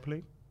in the Europa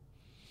League,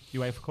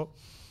 UEFA Cup.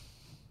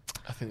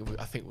 I think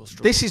we'll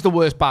struggle. This is the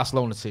worst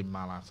Barcelona team in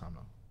my lifetime,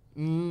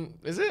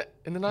 though. Is it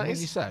in the What 90s? did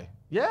you say?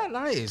 Yeah,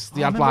 90s.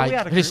 They I had remember like we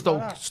had a group Hristo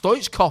like that.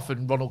 Stoichkov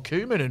and Ronald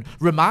Koeman and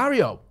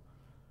Romario. It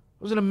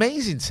was an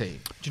amazing team.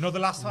 Do you know the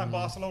last time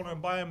Barcelona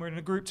and Bayern were in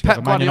a group Pep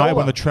together? Man United Guardiola.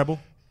 won the treble.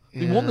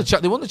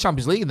 They won the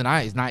Champions League in the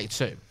 90s,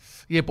 92.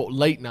 Yeah, but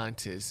late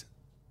 90s.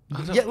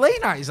 Yeah, late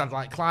 90s had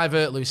like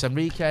Kluivert, Luis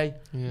Enrique.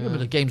 Remember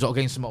the games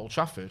against them at Old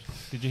Trafford?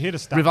 Did you hear the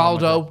stat? bomb I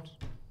Rivaldo. dropped?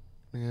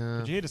 Yeah.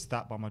 Did you hear the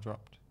stat bomb I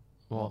dropped?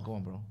 What? Go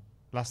on, bro.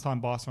 Last time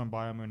Barcelona and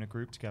Bayern were in a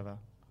group together,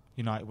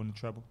 United won the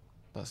treble.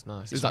 That's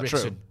nice. It's Is that written.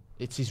 true?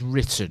 It is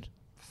written.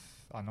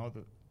 I know that.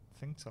 I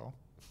think so.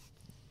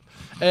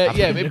 Yeah,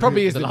 it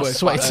probably is the last worst.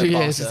 22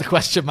 years is the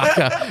question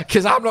marker.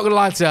 Because I'm not going to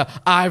lie to you,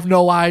 I have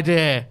no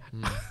idea.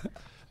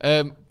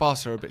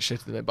 Barca are a bit shit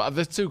at the minute, but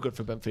they're too good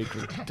for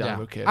Benfica and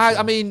Dynamo Kiev.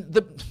 I mean,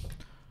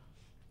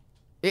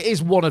 it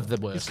is one of the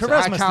worst. Is Quaresma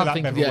I still can't at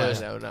think of Benfica? the Yeah,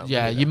 worst. no,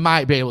 Yeah, no. you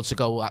might be able to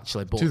go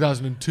actually, but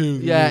 2002.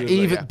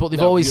 yeah, but they've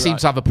always you're seemed right.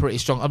 to have a pretty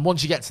strong. And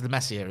once you get to the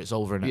Messi era, it's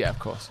over, innit? Yeah, of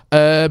course.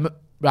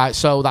 Right,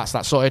 so that's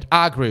that sorted.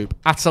 Our group: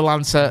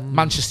 Atalanta,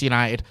 Manchester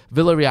United,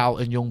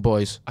 Villarreal, and Young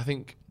Boys. I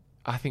think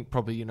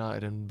probably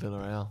United and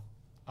Villarreal.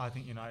 I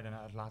think United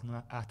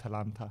and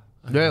Atalanta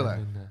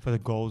Really? for the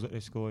goals that they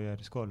score. Yeah,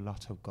 they scored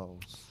lots of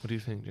goals What do you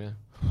think, Jay?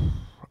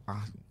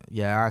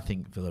 Yeah, I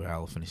think Villarreal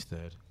will finish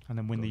third. and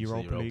then win the Go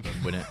to Europa League.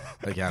 and win it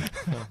again.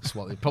 That's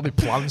what they probably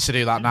plan to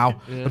do that now.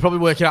 They're probably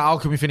working out how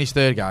can we finish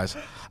third, guys.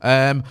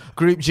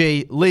 Group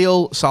G: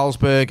 Lille,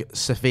 Salzburg,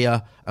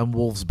 Sevilla, and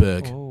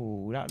Wolfsburg.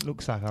 Oh, that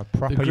looks like a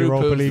proper group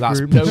Europa of- League That's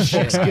group. no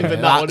fucks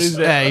given that one, is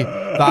it?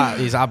 That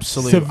is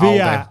absolute.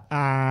 Sevilla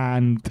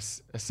and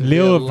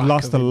Lille have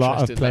lost a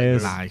lot of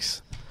players,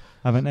 Nice.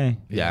 haven't they?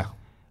 Yeah.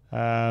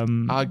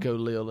 I'd go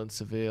Lille and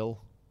Seville.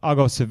 I'll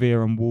go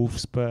Sevilla and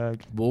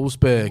Wolfsburg.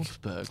 Wolfsburg.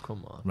 Wolfsburg,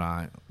 come on.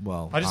 Right.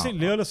 Well. I just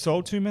think Lille have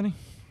sold too many.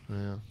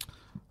 Yeah.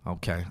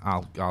 Okay.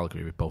 I'll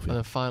agree with both of And you.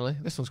 then finally,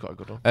 this one's got a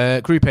good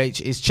one. Group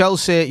H is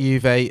Chelsea,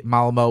 Juve,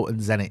 Malmo,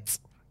 and Zenit.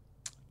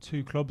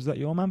 Two clubs that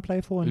your man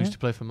play for, Who used innit? to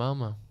play for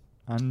Malmo?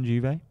 And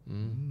Juve.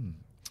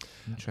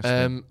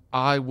 Interesting.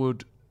 I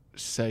would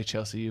say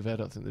Chelsea, Juve. I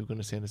don't think they're going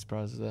to see any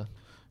surprises there.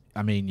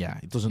 I mean, yeah,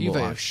 it doesn't Juve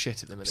look are like.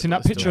 shit at the minute. Seen but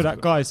that they're picture of still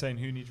that guy saying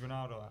who needs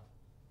Ronaldo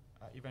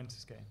at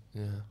Juventus game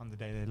Yeah. on the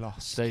day they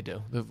lost. They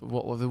do. They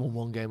won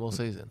one game all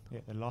season. Yeah,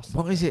 they lost.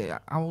 What is it?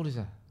 How old is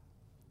it?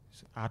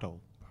 It's adult.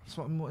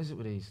 What is it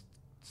with these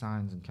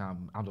signs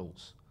and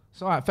adults?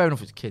 It's all right, fair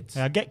enough, it's kids.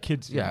 Yeah, I get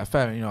kids. Yeah,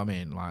 fair, you know what I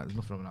mean? Like, there's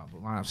nothing wrong with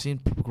that. But like, I've seen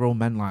proper grown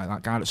men like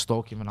that guy that's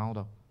stalking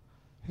Ronaldo.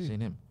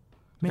 Seen him?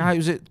 Me? Guy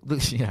who's at,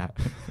 yeah.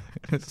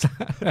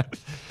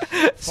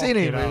 Seen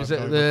him, he was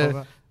at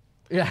the...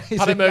 Yeah,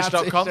 he's at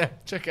Paddockmerch.com.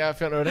 that- Check it out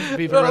if you're not ready.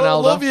 Viva Oh,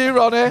 Ronaldo. love you,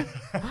 Ronnie.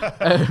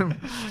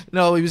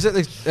 No, he was at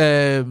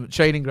the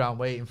training ground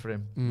waiting for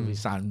him. He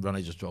signed,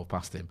 Ronnie just drove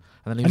past him.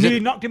 And then he And was nearly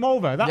at, knocked him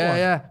over. That one.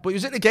 yeah. But he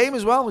was at the game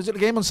as well. He was at the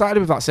game on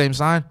Saturday with that same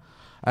sign.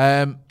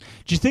 Do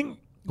you think?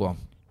 Go on.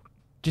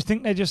 Do you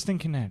think they're just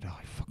thinking they're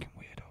fucking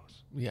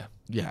weirdos? Yeah,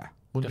 Yeah.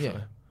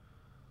 definitely.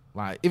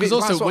 Like, if it's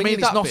also, also, when I mean, you're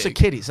it's that not a big,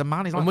 kid, it's a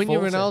man. He's like and when 40.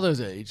 you're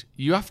Ronaldo's age,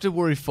 you have to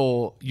worry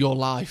for your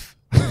life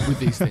with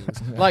these things.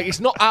 Like,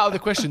 it's not out of the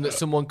question that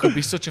someone could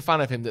be such a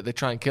fan of him that they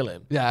try and kill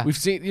him. Yeah. We've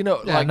seen,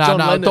 like no, John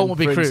Lennon, don't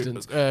be for crude.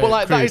 instance. But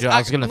like, that is,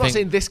 I'm not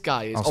saying this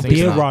guy is. thinking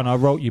Obviously, that. Dear Ron, I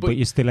wrote you, but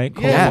you still ain't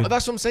called yeah, me.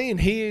 that's what I'm saying.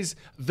 He is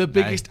the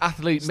biggest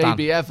athlete Stan,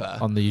 maybe ever.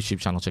 on the YouTube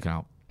channel, check it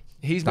out.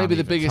 He's Stan maybe the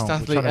even. biggest We're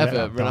athlete trying to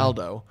let ever, that down.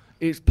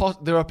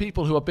 Ronaldo. There are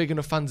people who are big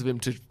enough fans of him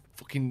to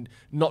fucking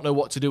not know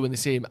what to do when they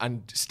see him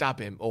and stab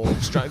him or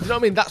strike. You know what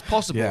I mean? That's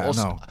possible. Yeah, or,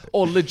 no.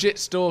 or legit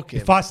stalk him.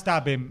 If I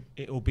stab him,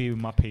 it'll be with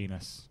my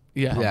penis.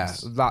 Yeah. Yeah,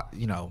 that's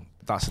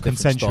a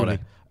different story.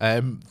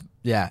 Consensually.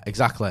 Yeah,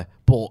 exactly.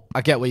 But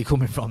I get where you're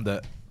coming from.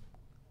 That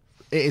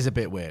it is a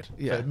bit weird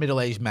for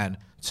middle-aged men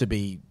to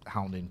be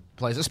hounding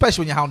players,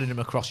 especially when you're hounding them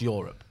across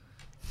Europe.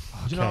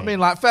 Do you know what I mean?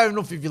 Like, fair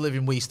enough if you live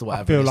in Weast or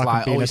whatever. feel It's like I'm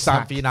like, being he's signed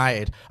attacked. for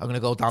United. I'm going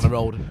to go down the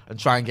road and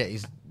try and get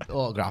his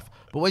autograph.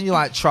 But when you're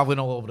like traveling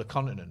all over the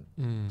continent,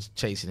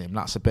 chasing him,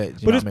 that's a bit.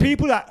 But there's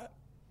people that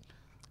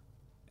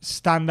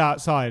stand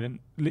outside and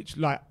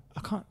literally, like,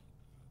 I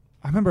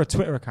remember a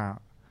Twitter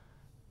account,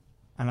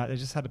 and like they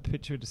just had a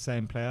picture of the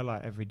same player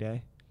like every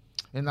day.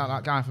 Isn't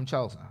that guy from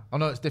Chelsea? Oh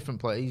no, it's a different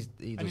player.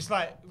 And it's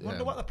like,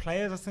 wonder what the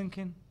players are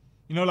thinking.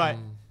 You know, like,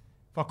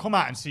 if I come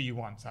out and see you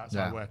once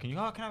outside work, and you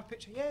go, oh, can I have a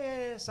picture?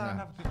 Yeah, Sam,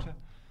 have a picture.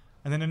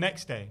 And then the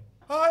next day,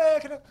 oh yeah,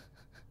 can I?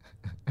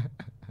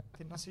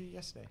 Didn't I see you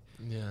yesterday?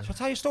 Yeah. Shall I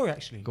tell you a story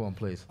actually? Go on,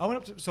 please. I went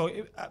up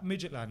to at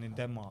Midgetland in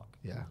Denmark.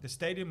 Yeah. The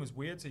stadium was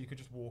weird, so you could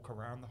just walk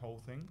around the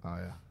whole thing. Oh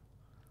yeah.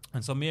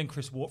 And so me and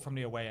Chris walked from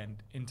the away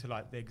end into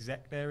like the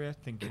exec area,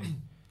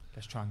 thinking,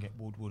 let's try and get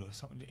Woodward or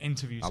something to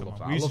interview I someone. love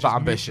that. We I used love to that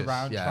just mooch ambition.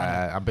 around Yeah,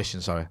 trying to-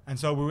 ambition. Sorry. And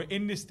so we were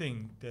in this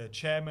thing. The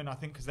chairman, I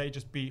think, because they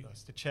just beat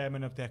us, the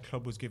chairman of their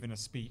club was giving a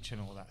speech and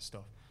all that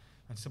stuff.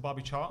 And so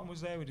Bobby Charlton was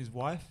there with his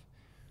wife.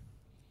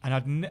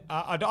 And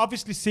I'd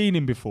obviously seen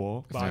him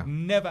before, but I'd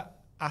never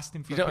asked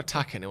him for You a don't picture.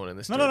 attack anyone in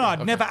this. No, story, I'd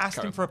okay. never asked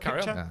him for a Carry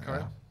picture. on.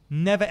 Carry on.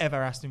 Never, ever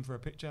asked him for a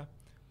picture.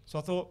 So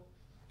I thought,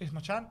 it's my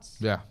chance.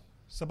 Yeah.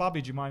 So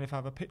Bobby, do you mind if I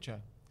have a picture?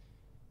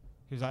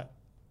 He was like,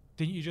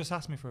 didn't you just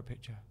ask me for a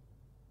picture?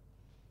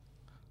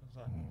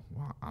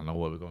 Well, I know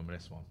where we're going with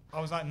this one. I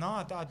was like, no,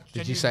 I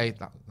Did you say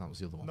that was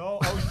the other one? No,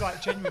 I was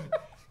like genuinely.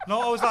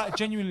 No, I was like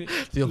genuinely.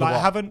 The other like,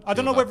 what? haven't. I don't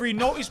The know other. whether he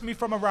noticed me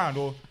from around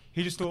or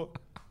he just thought,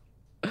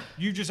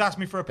 you just asked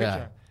me for a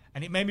picture. Yeah.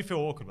 And it made me feel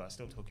awkward, but I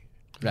still took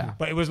it. Yeah.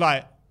 But it was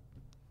like,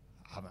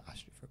 I haven't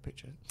asked you for a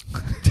picture.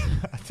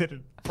 I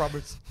didn't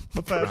promise.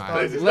 The first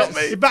Right. time.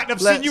 Let's- In fact,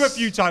 I've seen you a let's-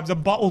 few times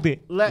and bottled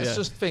it. Let's Yeah.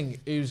 just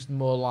think who's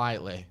more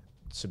likely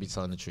to be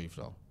telling the truth,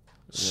 though.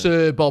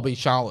 Sir Bobby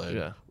Charlton,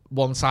 Yeah.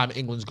 one-time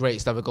England's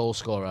greatest ever goal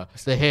scorer,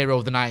 the hero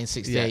of the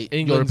 1968 Yeah,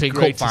 England's European Cup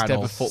greatest final.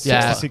 ever football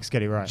Yeah. player. 66,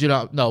 get it right. Do you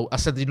know? No, I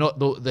said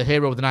the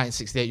hero of the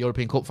 1968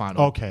 European Cup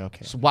final. Okay.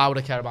 So why would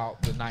I care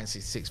about the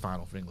 1966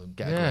 final for England?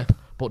 Get a Yeah. grip.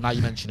 But now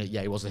you mention it,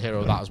 yeah, he was the hero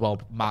of that as well.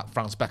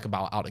 Franz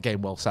Beckenbauer out of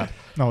game, well said.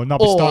 No,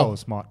 Nobby Or- Stiles,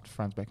 smart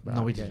Franz Beckenbauer.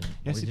 No, he didn't.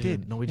 Yes, No, he he did.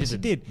 didn't. No, he Yes,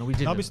 didn't. he did. No, he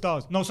didn't. Nobby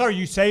Stiles. No, sorry,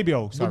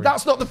 Eusebio. Sorry.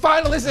 That's not the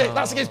final, is it?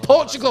 That's against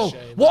Portugal.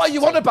 That's a shame. What are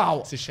you on about?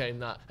 It's a shame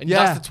that. And Yeah.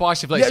 that's the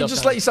twice you've let Yeah, yourself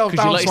just down. let yourself 'Cause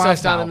down. You let yourself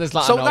twice down now. and there's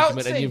like So an that's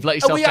argument and it. you've let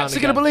yourself Are we down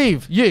actually going to again.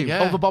 believe you Yeah.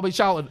 over Bobby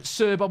Charlton,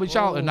 Sir Bobby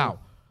Charlton now?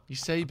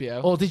 Eusebio.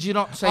 Or did you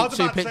not I take was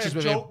two about to say pictures a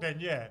with him? joke then,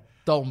 yeah.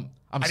 Don't.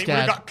 I'm And it would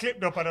have scared. got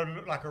clipped up and I would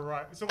look like a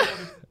right. Someone would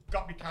have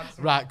got me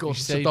cancelled. Right, go on.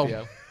 So Eusebio.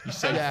 don't. You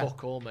say Yeah.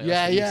 fuck all, mate. Yeah,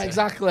 That's what you yeah, say.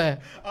 exactly. I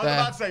was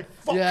about to say,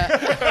 fuck. Yeah.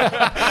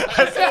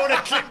 Someone would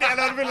have clipped it and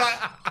I'd have been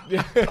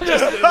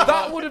like,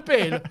 That would have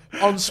been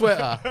on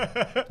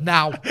Twitter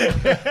now.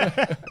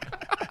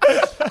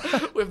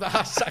 With the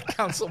hashtag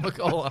cancel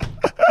McCullough.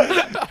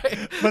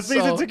 my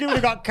season ticket would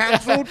have got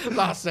cancelled.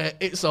 That's it.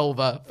 It's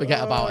over.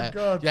 Forget about it.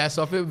 God. Yeah,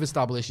 so I think we've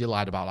established you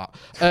lied about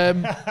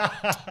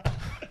that.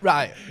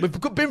 Right. We've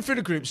been through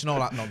the groups and all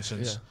that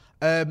nonsense.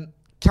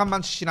 Can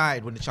Manchester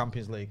United win the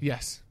Champions League?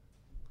 Yes.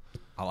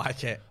 I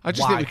like it. I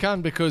just Why? think we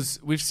can because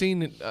we've seen,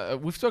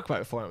 we've talked about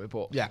it before, haven't we?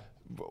 But Yeah.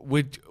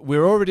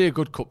 we're already a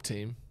good cup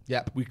team.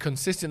 Yep. We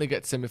consistently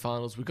get to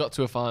semi-finals. We got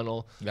to a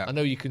final. Yep. I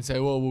know you can say,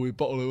 "Oh, well, we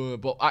bottle it,"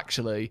 but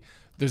actually,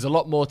 there's a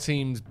lot more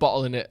teams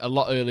bottling it a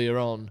lot earlier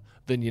on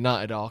than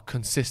United are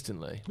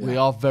consistently. We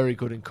are very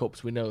good in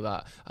cups. We know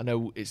that. I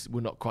know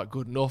we're not quite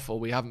good enough, or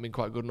we haven't been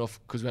quite good enough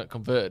because we haven't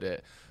converted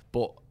it.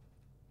 But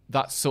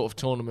that sort of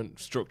tournament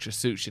structure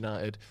suits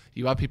United.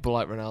 You add people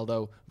like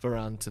Ronaldo,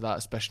 Varane to that,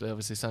 especially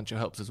obviously Sancho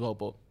helps as well,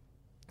 but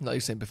like you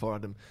were saying before,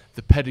 Adam,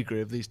 the pedigree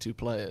of these two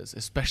players,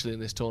 especially in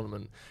this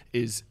tournament,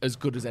 is as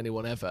good as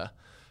anyone ever.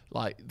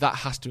 Like, that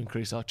has to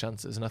increase our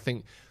chances.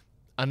 And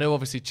I know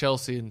obviously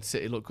Chelsea and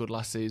City looked good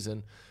last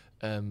season,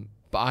 but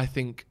I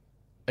think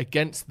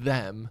against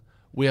them,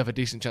 we have a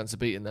decent chance of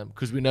beating them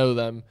because we know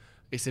them.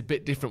 It's a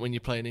bit different when you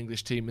play an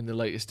English team in the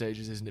later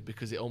stages, isn't it?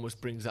 Because it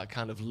almost brings that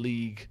kind of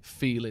league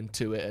feeling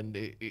to it, and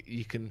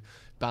you can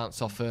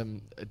bounce off a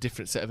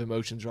different set of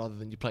emotions rather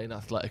than you playing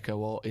Atletico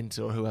or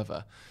Inter or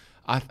whoever.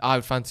 I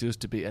would fancy us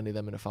to beat any of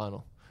them in a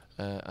final.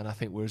 And I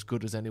think we're as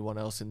good as anyone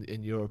else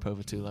in Europe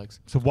over 2 legs.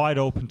 It's a wide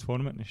open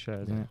tournament this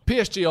year, isn't it?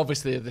 PSG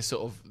obviously are the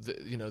sort of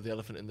the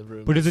elephant in the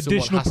room. But there's Someone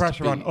additional has to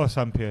pressure on beat. us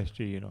and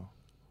PSG,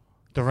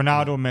 The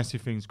Ronaldo and Messi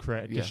things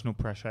create additional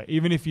pressure.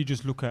 Even if you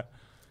just look at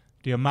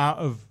the amount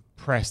of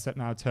press that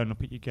now turn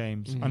up at your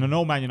games. And I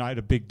know Man United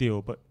a big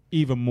deal, but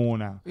even more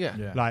now.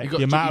 Yeah. Like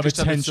the amount of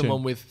attention. attention.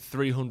 Someone with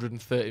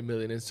 330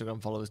 million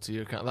Instagram followers to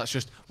your account. That's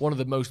just one of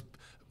the most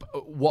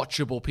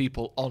watchable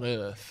people on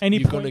earth. Any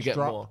You're points going to get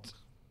dropped, more.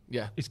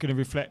 Yeah. It's going to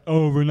reflect,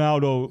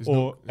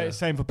 Ronaldo,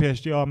 same for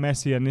PSG,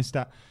 Messi and this,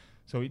 that.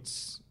 So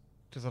there's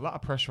a lot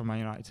of pressure on Man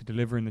United to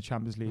deliver in the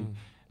Champions League.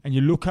 And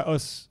you look at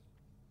us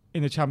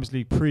in the Champions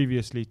League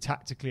previously,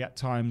 tactically at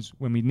times,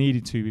 when we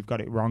needed to, we've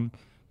got it wrong.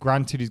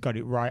 Granted, he's got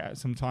it right at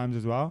some times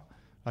as well,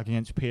 like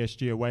against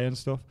PSG away and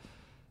stuff.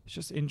 It's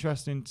just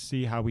interesting to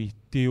see how we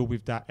deal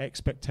with that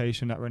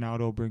expectation that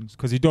Ronaldo brings,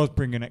 because he does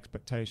bring an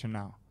expectation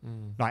now.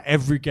 Like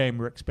every game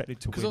we're expected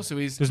to win. Because also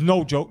there's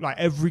no joke. Like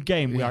every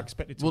game we are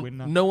expected to win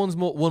now. No one's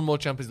won more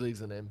Champions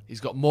Leagues than him.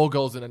 He's got more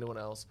goals than anyone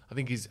else. I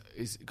think he's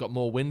got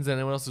more wins than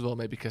anyone else as well.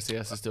 Maybe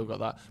Casillas has still got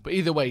that. But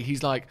either way,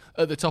 he's like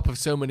at the top of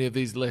so many of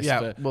these lists.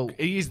 Yeah,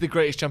 he is the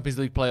greatest Champions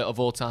League player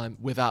of all time,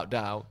 without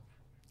doubt.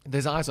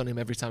 There's eyes on him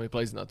every time he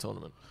plays in that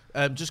tournament.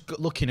 Just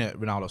looking at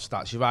Ronaldo's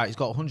stats, you're right. He's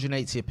got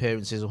 180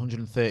 appearances,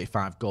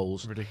 135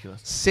 goals.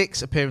 Ridiculous.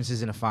 6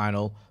 appearances in a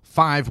final,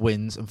 5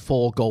 wins, and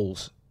 4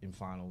 goals in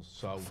finals.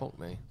 So fuck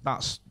me.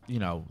 That's the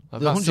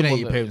That's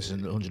 180 appearances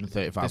and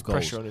 135 there's goals.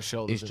 Pressure on his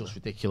shoulders. It's just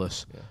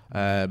ridiculous.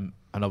 Yeah.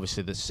 And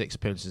obviously, there's 6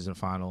 appearances in a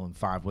final and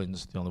 5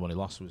 wins. The only one he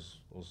lost was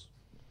us.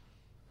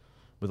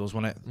 With us,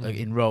 wasn't it?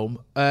 In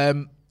Rome.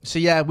 So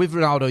yeah, with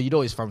Ronaldo, you'd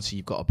always fancy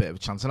you've got a bit of a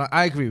chance, and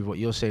I agree with what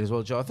you're saying as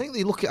well, Joe. I think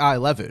they look at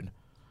I-11,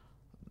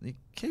 they're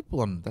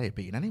capable on the day of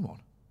beating anyone.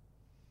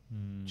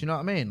 Do you know what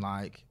I mean?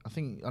 Like,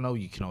 I know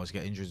you can always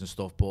get injuries and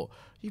stuff, but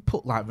you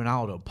put like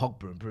Ronaldo,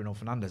 Pogba, and Bruno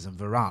Fernandes and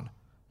Varane,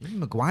 even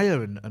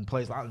Maguire and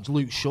players like that, and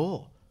Luke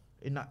Shaw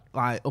in that,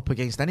 like, up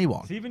against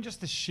anyone. It's even just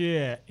the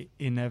sheer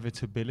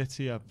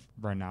inevitability of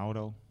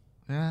Ronaldo.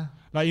 Yeah.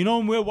 Like,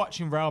 when we're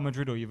watching Real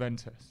Madrid or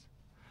Juventus,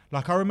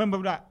 like, I remember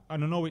that,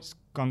 and I know it's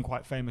gone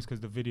quite famous because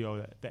the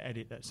video, the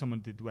edit that someone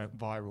did went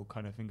viral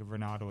kind of thing of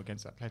Ronaldo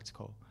against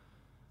Atletico.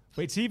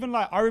 But it's even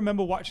like, I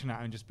remember watching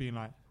that and just being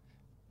like,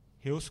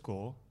 he'll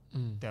score,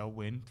 they'll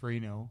win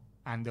 3-0,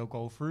 and they'll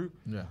go through.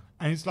 Yeah.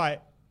 And it's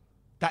like,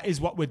 that is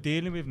what we're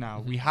dealing with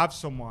now. We have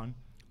someone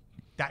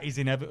that is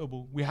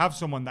inevitable. We have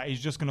someone that is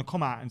just going to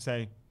come out and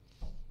say,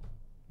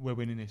 we're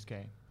winning this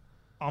game.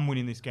 I'm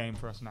winning this game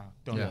for us now.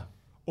 Done. Yeah.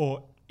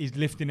 Or he's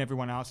lifting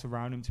everyone else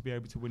around him to be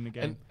able to win the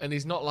game. And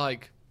he's not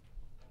like...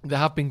 There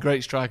have been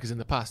great strikers in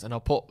the past, and I'll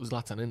put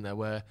Zlatan in there,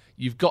 where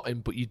you've got him,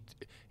 but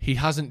he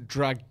hasn't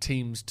dragged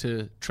teams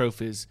to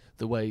trophies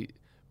the way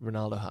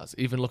Ronaldo has.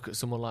 Even look at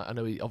someone like, I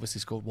know he obviously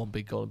scored one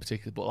big goal in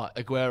particular, but like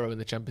Aguero in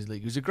the Champions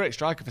League, who's a great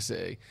striker for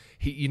City.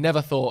 You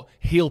never thought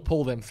he'll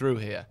pull them through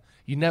here.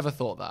 You never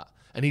thought that.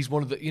 And he's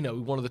one of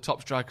the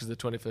top strikers of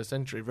the 21st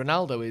century.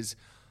 Ronaldo is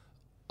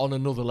on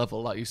another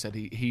level, like you said.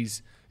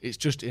 It's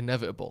just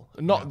inevitable.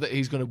 Not that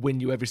he's going to win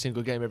you every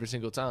single game, every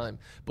single time,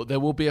 but there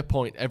will be a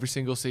point every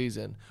single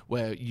season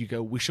where you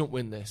go, we shouldn't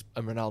win this,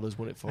 and Ronaldo's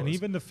won it for us. And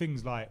even the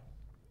things like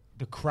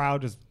the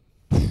crowd is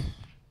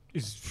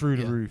through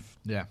the roof.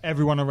 Yeah.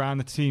 Everyone around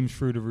the team's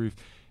through the roof.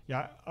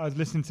 Yeah, I was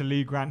listening to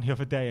Lee Grant the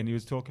other day, and he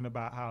was talking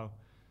about how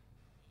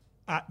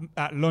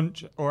at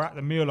lunch or at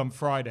the meal on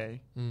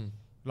Friday,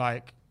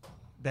 like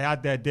they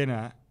had their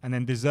dinner and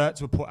then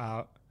desserts were put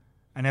out.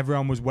 And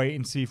everyone was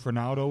waiting to see if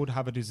Ronaldo would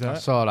have a dessert. I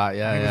saw that,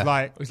 yeah. And he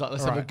was He's like,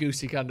 let's have a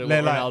goosey gander.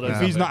 Like, Ronaldo's if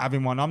having. he's not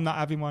having one, I'm not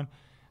having one.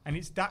 And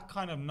it's that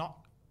kind of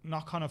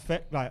knock-on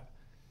effect. Like,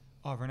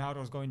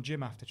 Ronaldo's going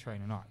gym after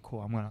training. All right,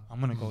 cool. I'm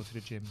gonna go to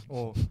the gym.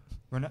 Or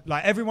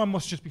like everyone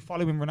must just be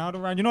following Ronaldo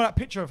around. You know that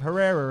picture of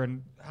Herrera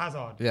and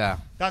Hazard? Yeah.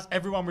 That's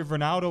everyone with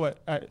Ronaldo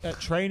at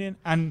training,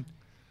 and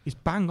it's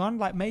bang on.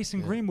 Like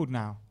Mason Greenwood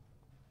now.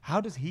 How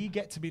does he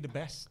get to be the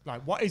best?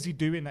 Like, what is he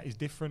doing that is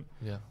different?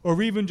 Yeah.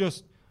 Or even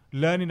just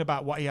learning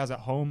about what he has at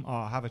home.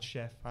 I have a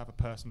chef, I have a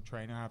personal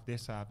trainer, I have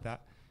this, I have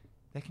that.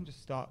 They can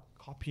just start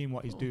copying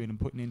what he's doing and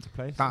putting it into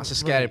place. That's a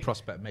scary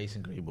prospect,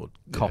 Mason Greenwood,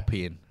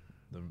 copying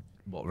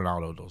what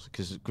Ronaldo does.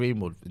 Because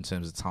Greenwood, in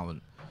terms of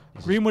talent...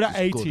 Greenwood at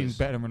 18 is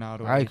better than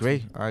Ronaldo. I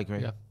agree.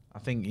 Yeah. I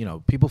think,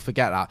 people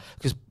forget that.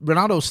 Because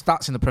Ronaldo's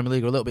stats in the Premier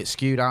League are a little bit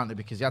skewed, aren't they?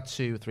 Because he had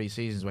 2 or 3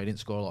 seasons where he didn't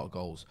score a lot of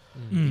goals.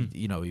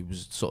 He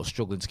was sort of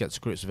struggling to get to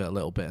grips with it a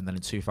little bit. And then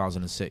in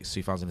 2006,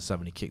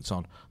 2007, he kicked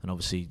on. And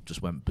obviously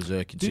just went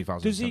berserk in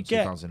 2007,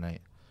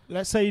 2008.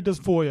 Let's say he does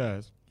 4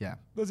 years. Yeah.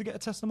 Does he get a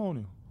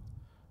testimonial?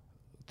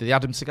 Did he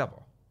add them together?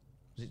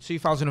 Was it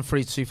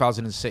 2003 to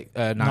 2006?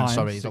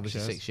 Sorry, it's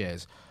obviously 6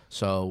 years.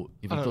 So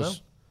if he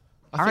does...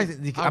 I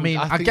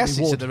guess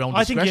it's at their own discretion,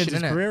 I think he ends his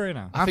isn't it? career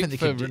now. I think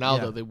for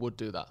Ronaldo, they would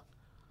do that.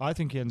 I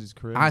think he ends his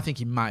career. I think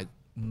he might.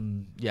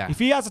 Yeah. If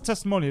he has a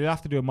testimonial, he'll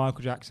have to do a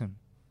Michael Jackson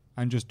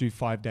and just do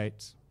 5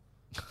 dates.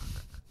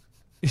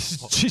 It's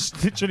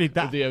just literally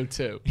that. The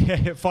O2.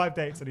 Yeah, 5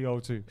 dates at the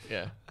O2.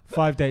 Yeah.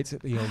 5 dates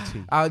at the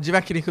OT. Do you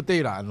reckon he could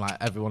do that and like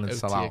everyone would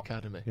sell OT out?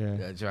 Academy. Yeah.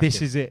 Yeah, do you This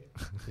reckon? is it.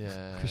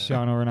 Yeah.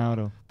 Cristiano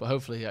Ronaldo But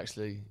hopefully he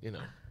actually,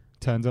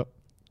 turns up.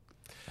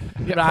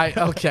 Right.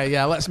 Okay.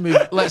 Yeah. Let's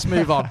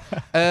move on.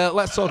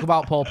 Let's talk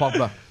about Paul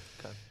Pogba.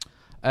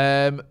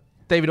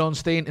 David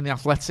Ornstein in The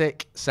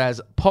Athletic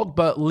says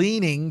Pogba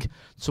leaning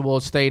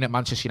towards staying at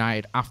Manchester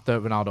United after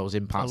Ronaldo's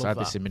impact. I had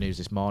this in my news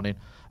this morning.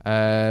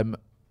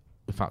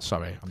 In fact,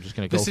 sorry, I'm just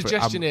going to go the for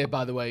suggestion here,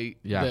 by the way,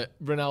 Yeah. that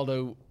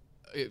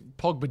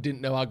Pogba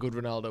didn't know how good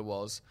Ronaldo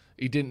was.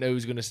 He didn't know he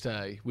was going to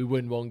stay. We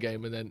win one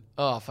game and then,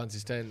 I fancy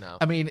staying now.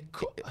 I mean,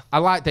 I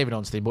like David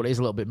Ornstein, but it is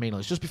a little bit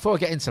meaningless. Just before I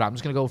get into that, I'm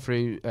just going to go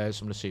through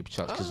some of the super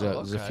chats because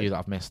there's a few that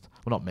I've missed.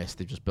 Well, not missed,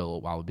 they've just built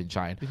up while we've been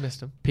chatting. You've missed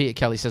them. Peter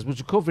Kelly says, was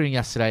recovering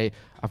yesterday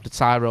after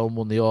Tyrone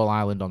won the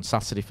All-Ireland on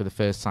Saturday for the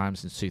first time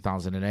since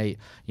 2008.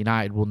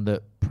 United won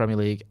the Premier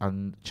League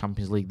and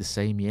Champions League the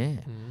same year.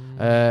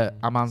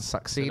 Aman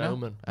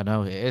Saxena. I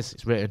know, it is.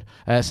 It's written.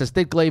 Says,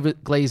 did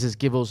Glazers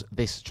give us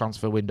this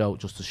transfer window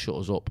just to shut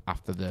us up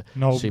after the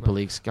Super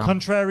League scam?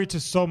 Contrary to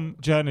some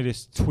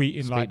journalists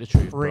tweeting Speak like the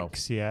truth,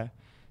 pricks,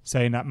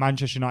 saying that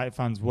Manchester United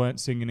fans weren't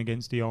singing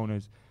against the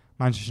owners.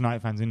 Manchester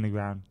United fans in the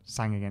ground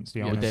sang against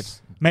the owners. We did.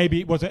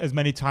 Maybe it wasn't as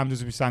many times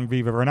as we sang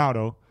Viva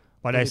Ronaldo,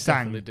 but they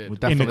sang in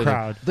the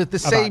crowd. The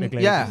same,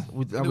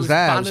 I was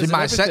there. It was in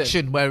my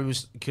section where you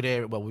could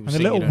hear it. Well, we were and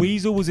the little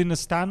weasel was in the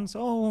stands.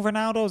 Oh,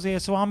 Ronaldo's here,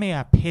 so I'm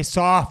here. Piss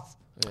off.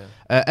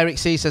 Yeah. Eric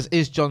C says,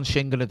 is John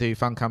Shin going to do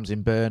fan cams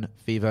in Bern,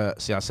 Fever,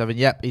 CR7?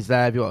 Yep, he's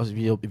there. If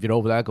you're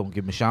over there, go and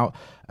give him a shout.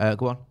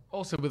 Go on.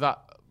 Also, with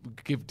that,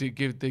 they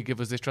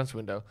give us this transfer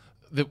window.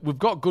 We've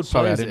got good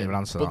Sorry, I players didn't in, even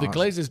answer but that, the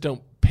Glazers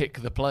don't pick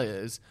the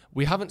players.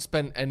 We haven't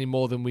spent any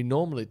more than we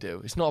normally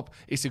do.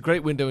 It's a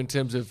great window in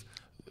terms of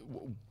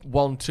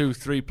 1, 2,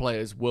 3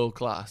 players world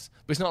class,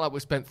 but it's not like we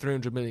spent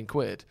 300 million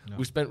quid. No.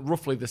 We spent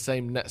roughly the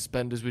same net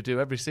spend as we do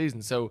every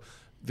season. So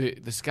the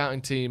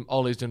scouting team,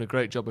 Ollie's done a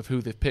great job of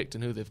who they've picked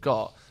and who they've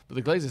got, but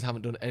the Glazers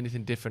haven't done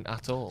anything different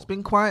at all. It's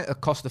been quite a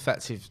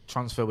cost-effective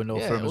transfer window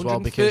for them as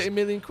well, because 30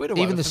 million quid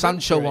even the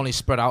Sancho one is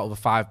spread out over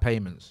 5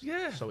 payments.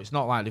 Yeah. So it's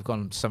not like they've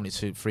gone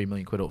 73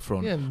 million quid up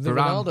front. Yeah, the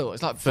Ronaldo,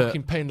 it's like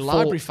fucking paying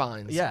library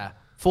fines. Yeah.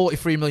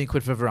 43 million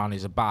quid for Varane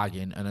is a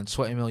bargain, and then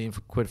 20 million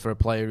quid for a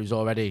player who's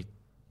already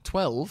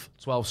 12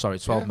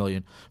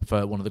 million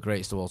for one of the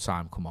greatest of all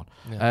time. Come on.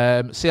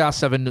 Yeah.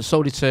 CR7,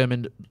 so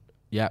determined.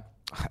 Yeah.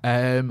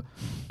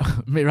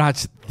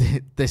 Miraj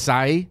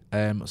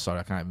Desai. Sorry,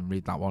 I can't even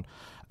read that one.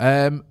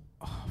 I'm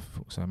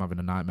having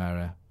a nightmare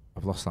here.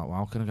 I've lost that one.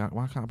 Why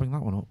can't I bring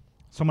that one up?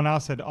 Someone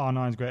else said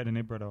R9's greater than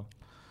Ibra, though.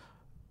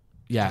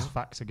 Yeah. Just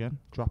facts again.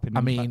 Dropping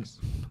facts.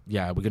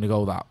 Yeah, we're going to go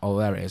with that. Oh,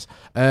 there it is.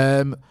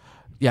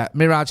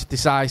 Miraj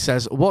Desai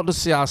says, what does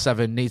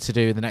CR7 need to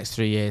do in the next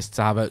 3 years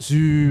to have a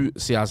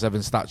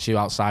CR7 statue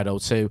outside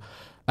O2?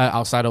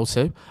 Outside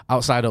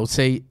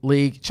OT,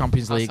 League,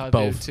 Champions League,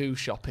 both. O2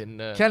 shopping.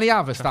 Can he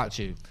have a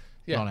statue?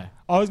 Yeah.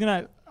 I was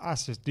going to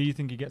ask this, do you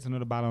think he gets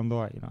another Ballon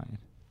d'Or at United?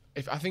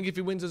 I think if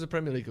he wins us a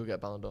Premier League, he'll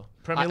get Ballon d'Or.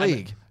 Premier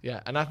League?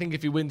 And I think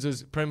if he wins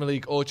us Premier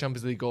League or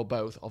Champions League or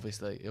both,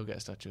 obviously, he'll get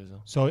a statue as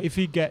well. So if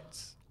he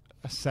gets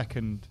a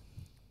second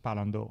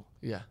Ballon d'Or,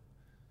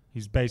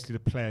 he's basically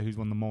the player who's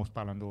won the most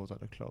Ballon d'Ors at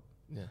the club.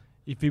 Yeah.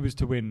 If he was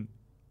to win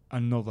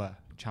another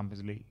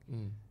Champions League,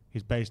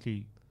 he's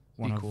basically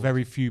one of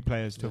very few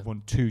players to have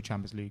won 2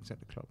 Champions Leagues at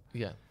the club.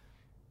 Yeah.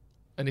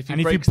 And if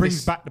he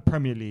brings back the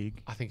Premier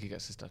League, I think he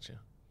gets a statue.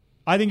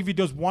 I think if he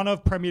does one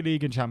of Premier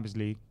League and Champions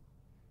League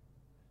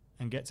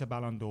and gets a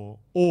Ballon d'Or,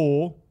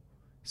 or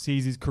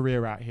sees his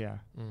career out here,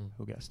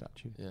 he'll get a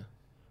statue. Yeah.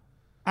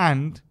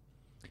 And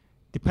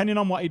depending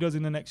on what he does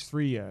in the next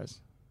 3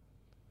 years,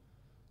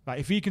 like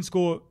if he can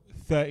score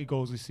 30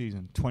 goals this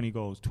season, 20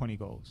 goals,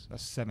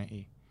 that's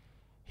 70.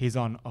 He's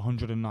on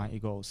 190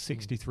 goals,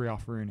 63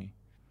 off Rooney.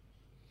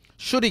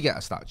 Should he get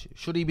a statue?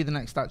 Should he be the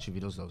next statue if he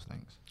does those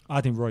things?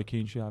 I think Roy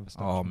Keane should have a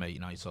statue. Oh, mate,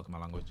 now you're talking my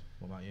language.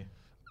 What about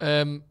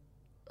you?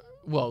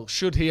 Well,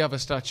 should he have a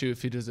statue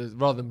if he does it,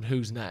 rather than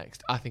who's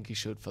next? I think he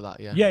should for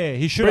that, yeah. Yeah,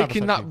 he should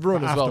breaking have a that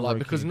run as well, like,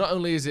 because Keane. not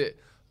only is it,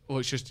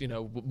 it's just,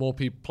 more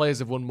players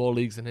have won more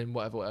leagues than him,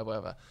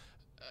 whatever.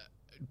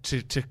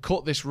 To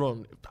cut this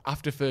run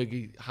after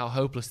Fergie, how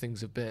hopeless things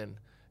have been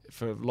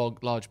for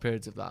large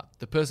periods of that.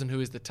 The person who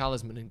is the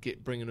talisman in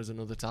bringing us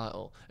another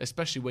title,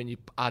 especially when you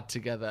add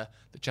together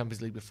the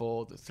Champions League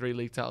before, the 3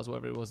 league titles,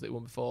 whatever it was that he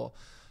won before.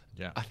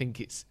 Yeah, I think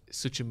it's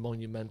such a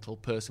monumental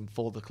person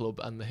for the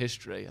club and the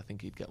history. I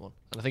think he'd get one,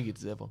 and I think he'd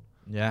deserve one.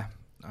 Yeah,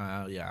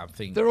 I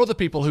think there are other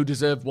people who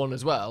deserve one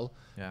as well.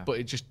 Yeah, but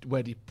it just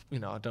where do you,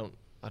 I don't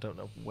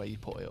know where you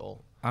put it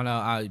all. I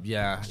know.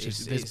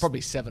 There's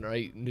probably 7 or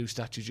 8 new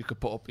statues you could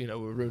put up. A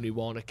Rooney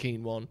one, a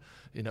Keane one.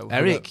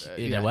 Eric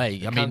in a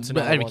way.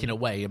 Eric in a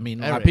way.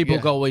 Eric, people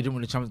go away didn't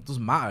win the Champions. It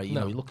doesn't matter. You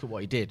look at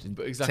what he did.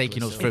 Exactly,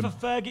 taking us if from. a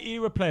Fergie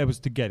era player was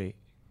to get it,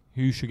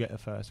 who should get the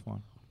first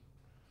one?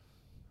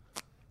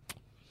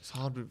 It's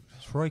hard.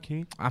 It's Roy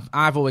Keane.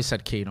 I've always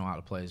said Keane out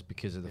of players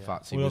because of the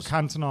fact he was.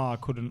 Cantona, I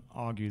couldn't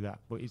argue that,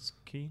 but it's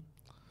Keane.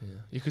 Yeah.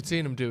 You could see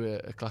him do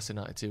a Class of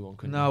 92 one,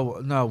 couldn't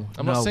you? No.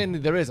 I'm not saying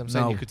that there is. I'm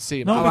saying you could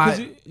see him. No,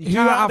 do it. because You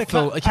can't have a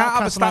Class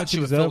 92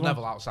 statue of Phil deserve one.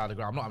 Neville outside the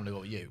ground. I'm not having to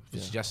go at you for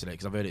suggesting it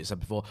because I've heard it said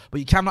before. But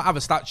you cannot have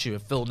a statue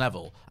of Phil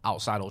Neville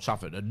outside Old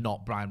Trafford and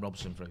not Brian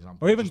Robson, for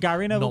example. Or even Just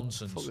Gary Neville.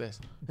 Nonsense. Fuck this.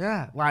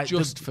 Yeah, like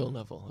Just Phil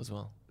Neville as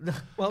well.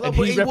 well, no, And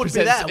but he would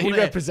be there. He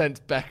wouldn't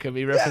represents Beckham.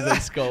 He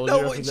represents Scholes. No,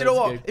 he but represents you know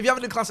what? Gabe. If you're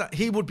having a class,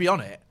 he would be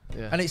on it.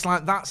 Yeah. And it's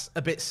like that's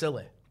a bit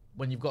silly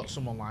when you've got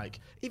someone like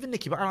even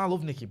Nicky. And I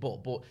love Nicky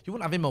Butt, but you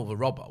wouldn't have him over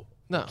Robbo.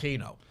 No.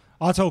 Keano.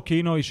 I told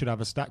Keano he should have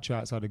a statue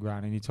outside the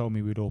ground, and he told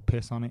me we'd all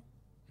piss on it.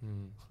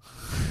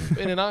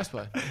 In a nice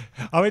way.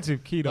 I went to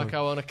Keano. Like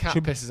how when a cat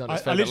pisses on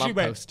his I favourite literally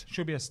went, lamppost.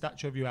 should be a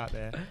statue of you out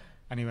there.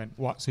 And he went,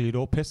 what? So you'd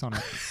all piss on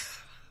it?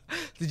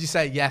 Did you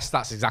say yes?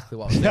 That's exactly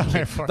what I was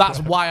thinking. fuck That's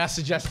why I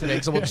suggested it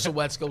because I wanted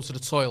somewhere to go to the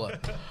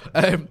toilet.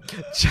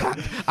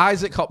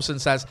 Isaac Hobson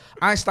says,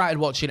 I started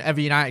watching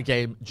every United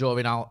game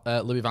during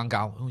Louis van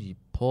Gaal. Oh, you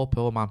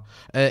poor man.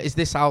 Is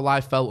this how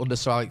life felt under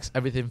Sir Alex?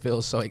 Everything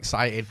feels so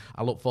exciting.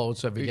 I look forward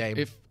to every game.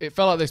 It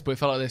felt like this, but it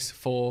felt like this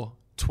for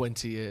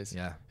 20 years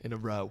in a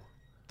row.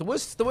 There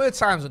were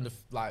times under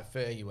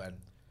Fergie when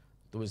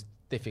there was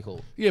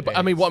difficult. Yeah, but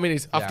I mean, what I mean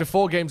is, after Yeah.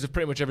 4 games of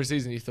pretty much every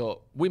season, you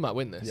thought we might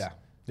win this.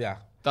 Yeah.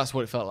 That's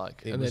what it felt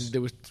like. And then there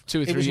was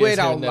 2 or 3 It was years weird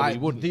here how and there where you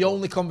wouldn't. the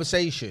only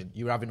conversation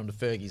you were having under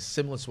Fergie is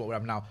similar to what we're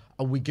having now.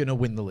 Are we going to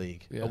win the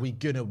league? Yeah. Are we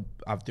going to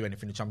do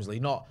anything in the Champions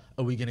League? Not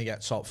are we going to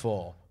get top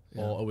 4?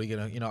 Or are we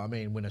going to, you know what I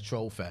mean, win a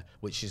trophy,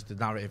 which is the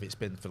narrative it's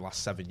been for the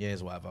last 7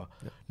 years or whatever.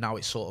 Yeah. Now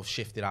it's sort of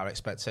shifted our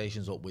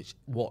expectations up,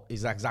 what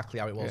is exactly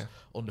how it was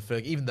under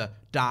Fergie. Even the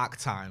dark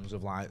times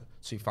of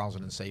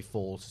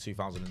 2004 to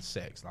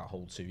 2006, that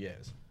whole 2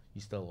 years.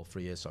 You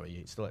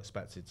still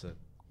expected to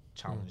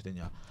challenge, didn't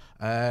you?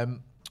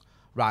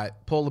 Right,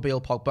 Paul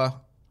Labille Pogba.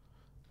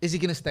 Is he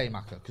going to stay,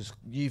 Macca? Because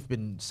you've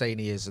been saying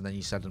he is, and then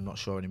you said I'm not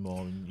sure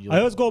anymore. I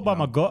always go by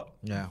my gut.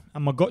 Yeah.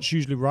 And my gut's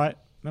usually right.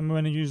 Remember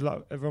when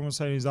everyone was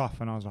saying he's off,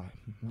 and I was like,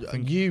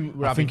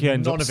 I think he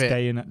ends none up of it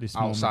staying at this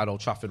moment. outside Old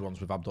Trafford ones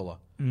with Abdullah.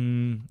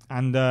 And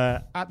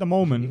at the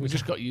moment, We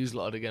just got used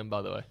lotted again,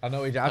 by the way. I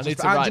know he did. I need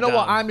to do you write know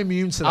what? down. I'm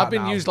immune to that. I've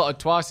been now. used lotted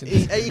twice in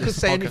You this could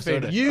say podcast anything.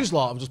 already. Use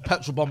lot. I've just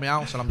petrol bombed my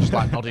house, and I'm just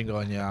like nodding,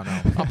 going, "Yeah, I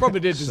know." I probably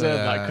did deserve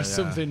that yeah, because yeah.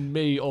 something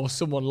me or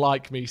someone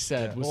like me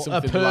said was Or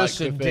something a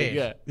person like the thing.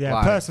 did. yeah,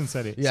 Like- a person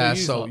said it. Yeah,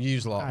 use so lot.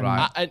 use lot, And-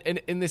 right? And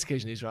in this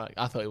occasion, he's right.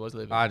 I thought he was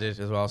leaving. I did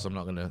as well, so I'm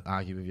not going to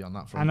argue with you on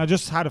that front. And I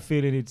just had a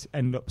feeling he'd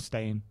end up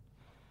staying.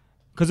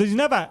 Because he's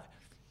never,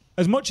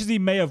 as much as he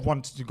may have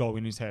wanted to go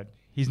in his head,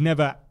 he's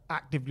never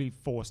actively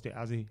forced it,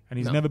 has he? And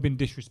he's never been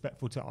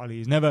disrespectful to Ollie.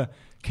 He's never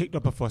kicked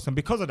up a fuss. And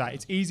because of that,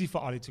 it's easy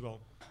for Ollie to go, all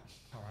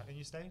right, then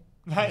you stay.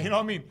 Like, you know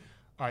what I mean?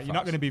 All right, you're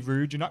not going to be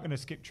rude. You're not going to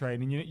skip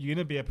training. You're going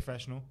to be a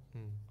professional.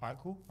 All right,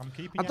 cool. I'm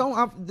keeping I you. don't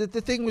have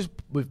the thing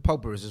with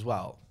Pogba is as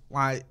well.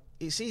 Like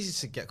it's easy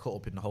to get caught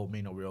up in the whole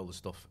Mino Raiola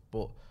stuff,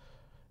 but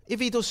if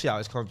he does see out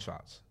his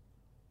contract,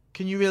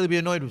 can you really be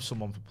annoyed with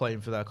someone for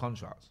playing for their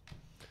contract,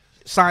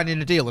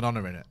 signing a deal and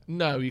honouring it?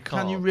 No, you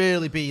can't. Can you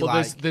really be But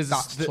like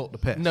that's took the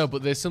piss? No,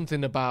 but there's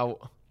something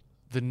about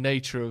the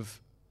nature of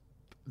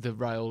the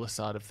Raiola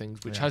side of things,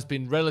 which has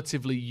been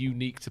relatively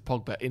unique to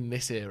Pogba in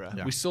this era.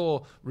 Yeah. We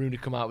saw Rooney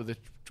come out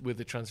with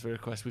the transfer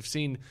request. We've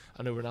seen,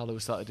 I know Ronaldo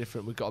was slightly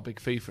different. We've got a big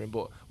fee for him,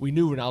 but we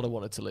knew Ronaldo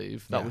wanted to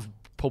leave. That was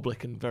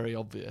public and very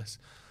obvious.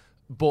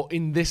 But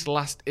in this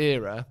last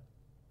era,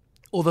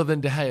 other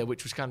than De Gea,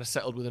 which was kind of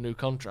settled with a new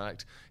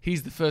contract,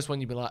 he's the first one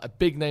you'd be like, a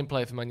big name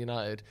player for Man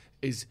United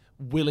is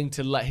willing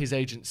to let his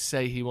agent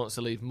say he wants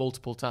to leave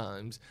multiple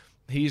times.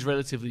 He's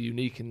relatively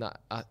unique in that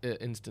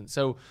instance.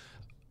 So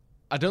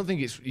I don't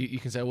think it's you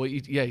can say, well,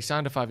 he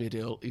signed a 5-year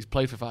deal, he's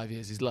played for 5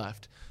 years, he's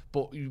left.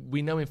 But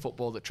we know in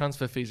football that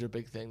transfer fees are a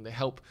big thing. They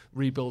help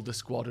rebuild the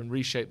squad and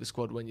reshape the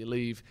squad when you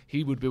leave.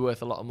 He would be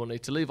worth a lot of money.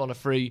 To leave on a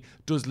free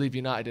does leave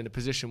United in a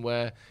position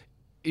where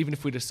even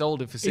if we'd have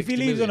sold him for 60 If he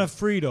leaves million, on a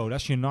free, though,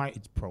 that's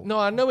United's pro. no,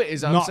 I know it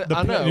is. Not the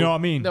I know. you know what I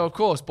mean? No, of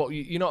course, but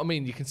you know what I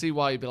mean. You can see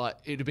why you'd be like,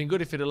 it'd have been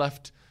good if he'd have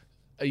left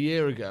a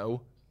year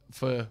ago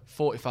for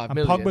 45 And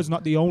million. Pogba's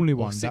not the only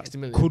one that 60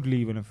 million. could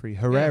leave on a free.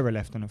 Herrera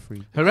left on a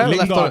free. Herrera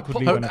left Lingard on- could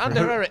leave on a and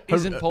free. Herrera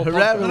isn't Paul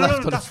Herrera Pogba. left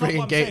on a that's not free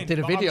what and I'm saying, did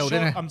a but video,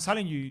 didn't he? I'm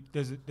telling you,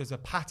 there's a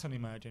pattern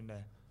emerging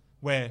there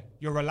where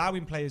you're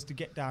allowing players to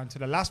get down to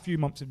the last few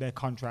months of their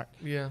contract,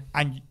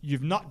 and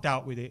you've not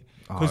dealt with it.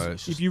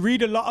 Because if you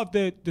read a lot of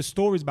the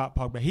stories about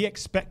Pogba, he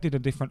expected a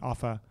different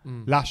offer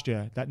last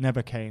year that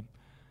never came.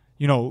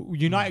 You know,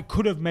 United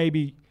could have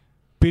maybe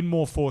been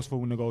more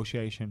forceful in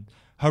negotiation.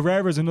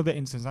 Herrera's another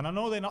instance, and I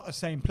know they're not the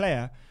same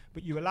player,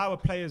 but you allow a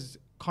player's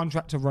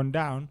contract to run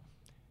down,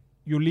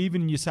 you're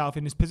leaving yourself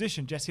in this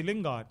position. Jesse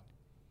Lingard,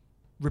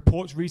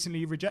 reports recently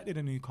he rejected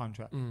a new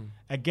contract.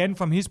 Again,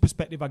 from his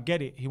perspective, I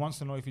get it. He wants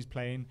to know if he's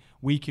playing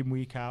week in,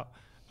 week out,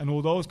 and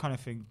all those kind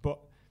of things. But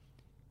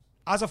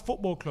as a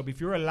football club,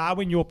 if you're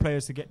allowing your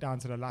players to get down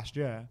to the last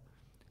year,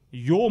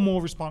 you're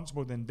more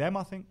responsible than them,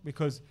 I think,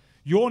 because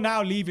you're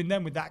now leaving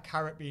them with that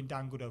carrot being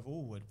damn good of,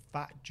 oh, a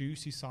fat,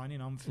 juicy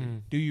signing on fee.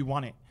 Do you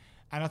want it?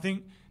 And I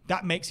think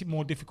that makes it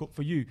more difficult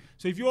for you.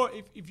 So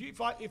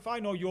if I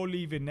know you're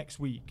leaving next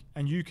week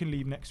and you can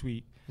leave next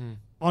week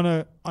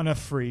on a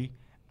free,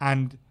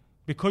 and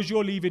because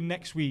you're leaving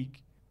next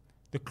week,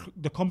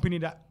 the company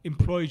that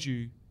employs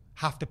you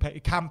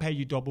can pay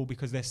you double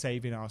because they're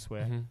saving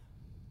elsewhere.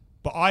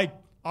 But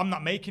I'm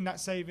not making that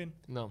saving.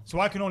 No. So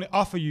I can only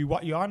offer you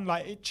what you're on.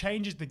 Like, it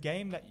changes the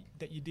game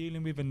that you're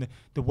dealing with, and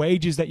the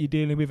wages that you're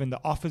dealing with, and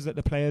the offers that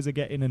the players are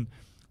getting. And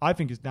I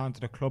think it's down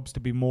to the clubs to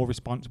be more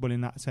responsible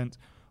in that sense.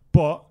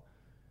 But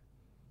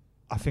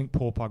I think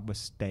Paul Pogba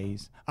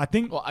stays. I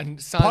think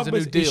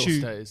Pogba's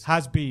issue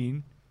has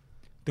been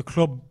the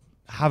club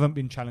haven't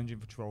been challenging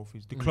for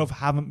trophies. The club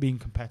haven't been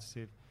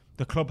competitive.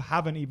 The club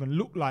haven't even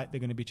looked like they're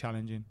going to be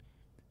challenging.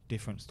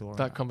 Different story.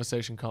 That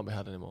conversation can't be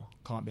had anymore.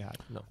 Can't be had.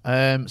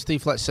 No.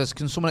 Steve Fletcher says,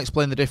 can someone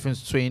explain the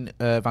difference between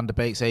Van der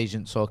Beek's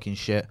agent talking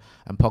shit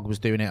and Pogba's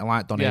doing it? I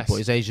like Donny, but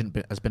his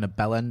agent has been a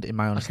bellend, in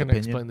my honest opinion. I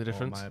can explain the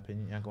difference. My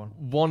opinion. Yeah, go on.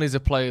 One is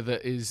a player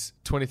that is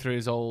 23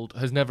 years old,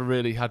 has never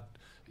really had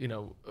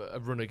a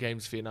run of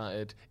games for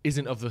United,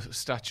 isn't of the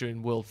stature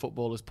in world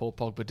football as Paul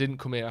Pogba, didn't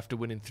come here after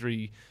winning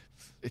 3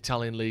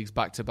 Italian leagues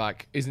back to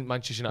back, isn't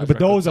Manchester United. But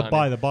those are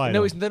by the by.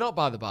 No, they're not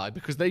by the by,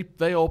 because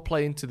they all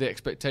play into the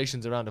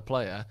expectations around a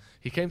player.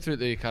 He came through at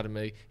the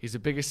academy. He's the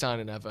biggest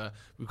signing ever.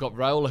 We've got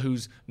Raiola,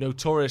 who's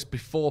notorious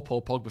before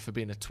Paul Pogba for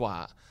being a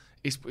twat.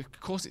 Of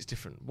course it's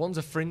different. One's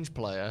a fringe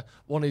player.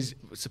 One is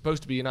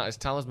supposed to be United's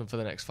talisman for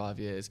the next 5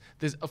 years.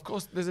 There's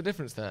a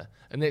difference there,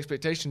 and the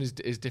expectation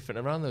is different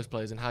around those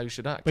players and how you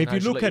should act. But if you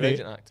look at it,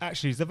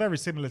 actually, it's a very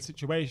similar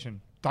situation.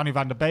 Donny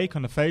van der Beek,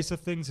 on the face of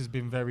things, has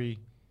been very.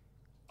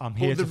 I'm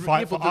here to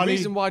fight for Ali. The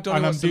reason why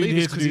Donny wants to leave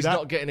is because he's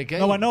not getting a game.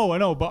 No, I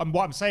know. But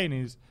what I'm saying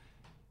is,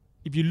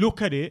 if you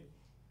look at it,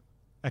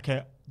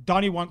 okay,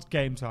 Donny wants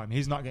game time.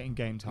 He's not getting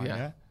game time.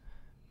 Yeah.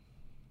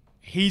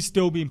 He's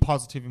still being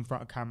positive in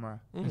front of camera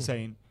and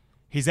saying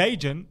his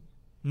agent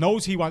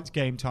knows he wants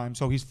game time,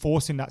 so he's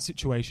forcing that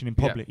situation in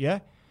public. Yeah.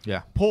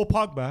 Paul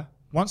Pogba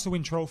wants to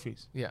win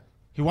trophies. Yeah.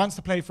 He wants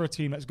to play for a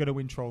team that's going to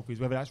win trophies,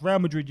 whether that's Real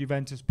Madrid,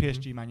 Juventus,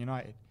 PSG, Man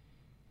United.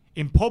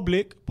 In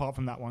public, apart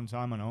from that one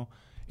time, I know.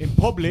 In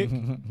public,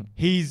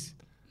 he's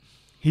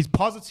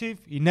positive.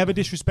 He never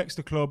disrespects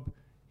the club.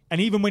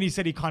 And even when he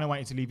said he kind of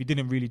wanted to leave, he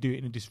didn't really do it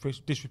in a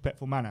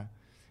disrespectful manner.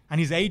 And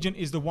his agent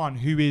is the one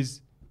who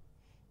is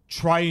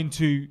trying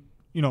to,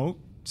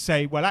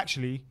 say, well,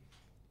 actually,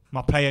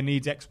 my player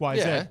needs X, Y,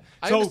 Z. Yeah,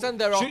 I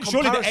understand there are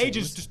surely the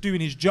agent's just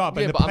doing his job,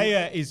 and the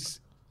player is.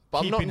 But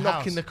I'm not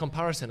knocking house. the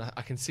comparison.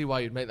 I can see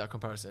why you'd make that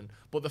comparison.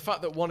 But the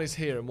fact that one is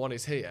here and one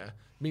is here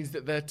means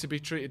that they're to be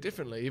treated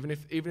differently. Even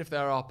if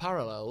there are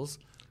parallels,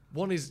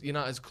 one is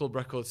United's club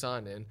record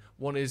signing,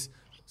 one is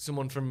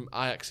someone from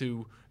Ajax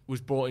who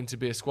was brought in to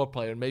be a squad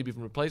player and maybe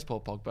even replace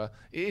Paul Pogba.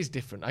 It is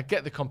different. I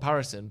get the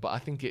comparison, but I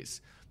think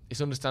it's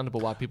understandable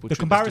why people. The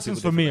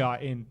comparisons for me are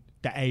in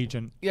the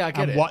agent, I get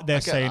and it. what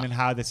they're saying and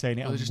how they're saying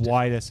it and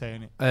why they're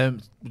saying it. We're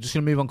just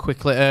going to move on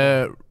quickly.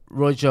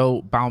 Roy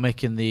Joe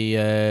Baumick in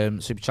the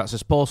super chat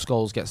says Paul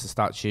Scholes gets the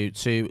statue.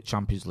 2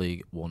 Champions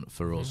League, 1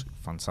 for us.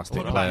 Fantastic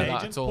What player.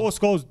 about an agent? Paul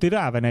Scholes didn't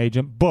have an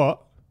agent,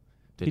 but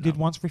he did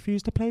once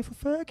refuse to play for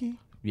Fergie.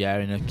 Yeah,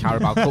 in a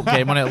Carabao Cup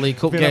game, on it, League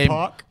Cup Villa game.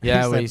 Park.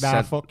 Yeah, he where he said,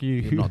 said, fuck you.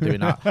 You're not doing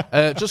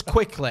that. Just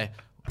quickly,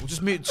 we'll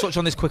just touch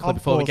on this quickly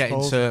before we get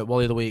into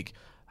Wally of the Week.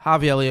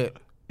 Harvey Elliott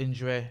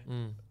injury.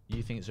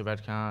 You think it's a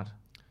red card?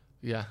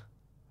 Yeah.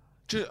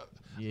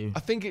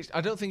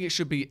 I don't think it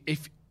should be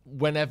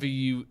whenever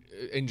you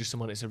injure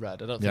someone it's a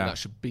red. I don't think that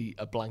should be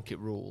a blanket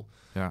rule.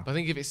 Yeah. But I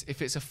think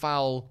if it's a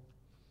foul,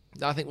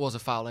 I think it was a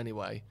foul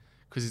anyway,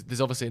 because there's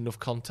obviously enough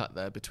contact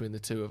there between the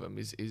two of them.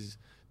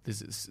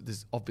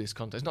 There's obvious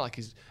contact. It's not like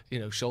his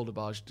shoulder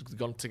bar's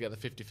gone together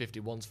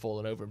 50-50, one's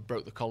fallen over and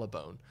broke the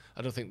collarbone.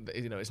 I don't think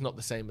it's not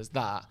the same as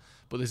that,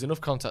 but there's enough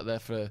contact there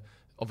for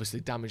obviously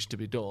damage to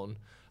be done.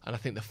 And I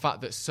think the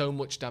fact that so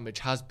much damage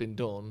has been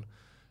done,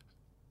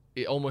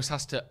 it almost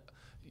has to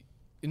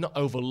not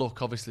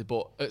overlook, obviously,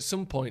 but at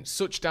some point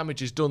such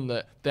damage is done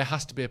that there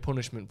has to be a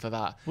punishment for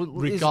that,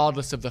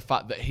 regardless of the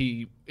fact that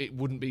it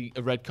wouldn't be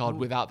a red card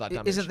without that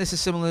damage. Isn't this a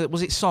similar?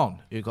 Was it Son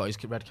who got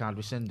his red card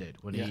rescinded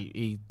when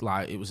he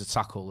it was a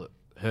tackle that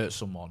hurt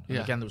someone? And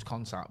again, there was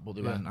contact, but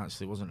they went,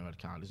 actually, it wasn't a red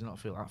card. Does it not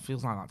feel that?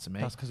 Feels like that to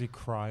me. That's because he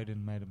cried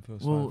and made him feel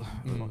well,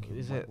 sorry.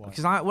 Is it?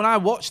 Because when I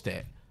watched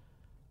it,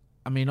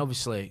 I mean,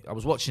 obviously, I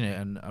was watching it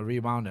and I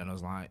rewound it and I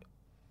was like,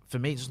 for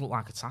me, it just looked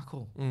like a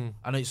tackle.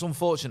 And it's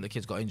unfortunate the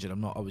kids got injured.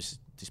 I'm not obviously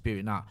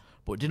disputing that.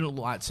 But it didn't look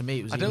like, to me,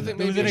 it was. I don't think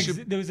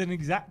there was an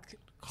exact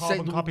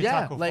carbon copy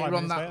tackle later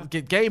on that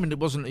game, and it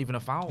wasn't even a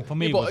foul. For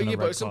me,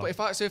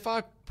 if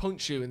I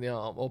punch you in the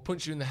arm or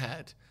punch you in the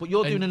head. But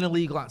you're doing an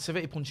illegal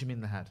activity, punch him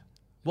in the head.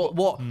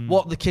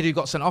 What the kid who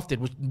got sent off did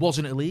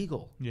wasn't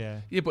illegal. Yeah,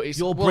 but it's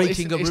You're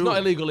breaking a It's rule. not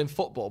illegal in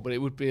football, but it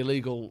would be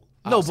illegal.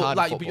 No, but outside of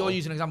but you're football.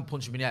 using an example,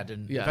 punching me in the head,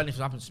 and if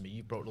anything happens to me,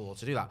 you broke the law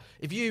to do that.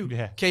 If you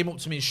came up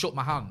to me and shook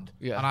my hand,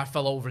 and I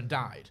fell over and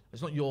died,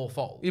 it's not your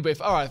fault. Yeah, but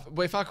if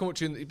I come up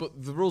to you,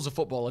 but the rules of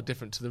football are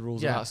different to the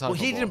rules of outside. Well,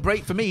 football.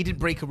 he didn't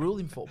break a rule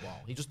in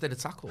football. He just did a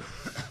tackle.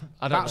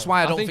 That's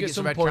why I don't think it's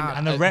a red card.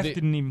 And the ref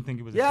didn't even think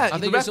it was. Yeah, I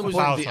think at some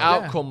point the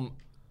outcome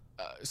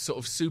sort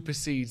of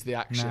supersedes the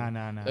action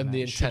and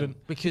the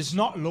intent. Because it's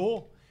not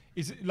law.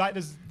 It's like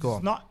there's.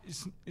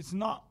 It's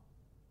not.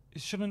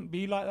 It shouldn't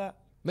be like that.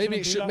 Maybe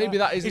it should. Maybe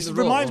that isn't the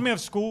rule. rule. It reminds me of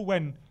school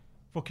when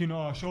fucking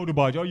shoulder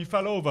barge. Oh, you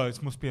fell over.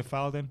 It must be a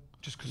foul then.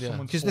 Just because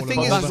someone's. Because the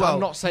thing is, as well, I'm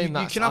not saying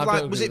that. You can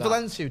have was it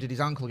Valencia who did his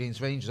ankle against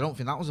Rangers? I don't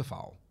think that was a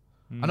foul.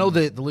 I know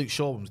the Luke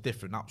Shaw one was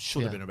different. That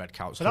should have been a red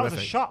card. So that was a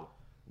shot.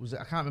 Was it?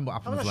 I can't remember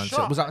what happened with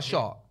Valencia. Was that a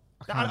shot?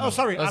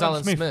 Sorry,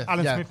 Alan Smith.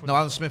 Alan Smith. No,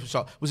 Alan Smith was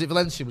shot. Was it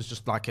Valencia? Was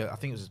just like I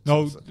think it was.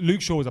 No,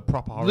 Luke Shaw was a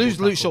proper horrible.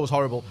 Luke Shaw was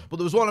horrible. But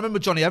there was one. I remember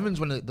Johnny Evans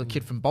when the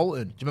kid from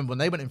Bolton. Do you remember when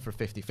they went in for a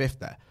 50-50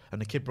 there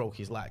and the kid broke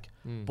his leg?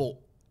 But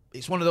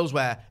it's one of those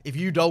where if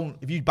you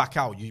back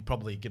out, you're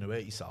probably going to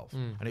hurt yourself.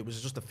 And it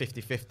was just a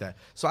 50-50.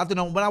 So I don't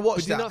know. When I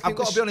watched it, I've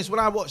got to be honest. When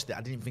I watched it, I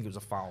didn't even think it was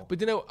a foul.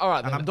 But all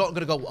right. And I'm not going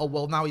to go. Oh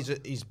well, now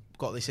he's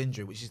got this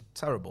injury, which is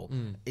terrible.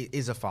 It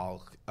is a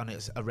foul and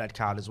it's a red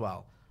card as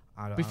well.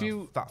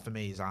 That for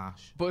me is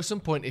harsh. But at some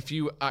point, if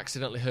you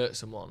accidentally hurt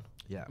someone,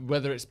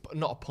 whether it's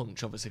not a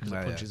punch, obviously, because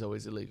a punch is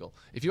always illegal.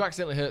 If you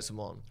accidentally hurt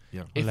someone,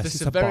 if unless the it's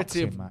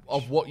severity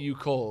of what you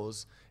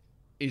cause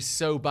is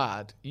so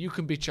bad, you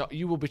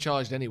will be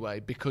charged anyway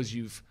because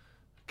you've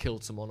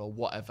killed someone or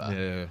whatever.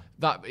 Yeah.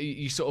 That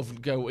you sort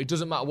of go. It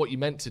doesn't matter what you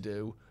meant to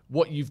do.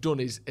 What you've done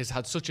has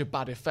had such a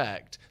bad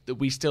effect that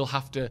we still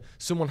have to.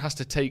 Someone has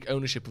to take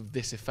ownership of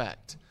this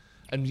effect.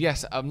 And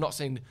yes, I'm not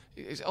saying.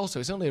 It's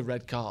only a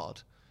red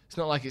card. It's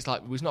not like it's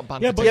not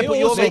banned. Yeah, but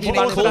you're making it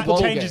culpable.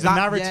 That changes the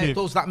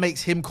narrative. That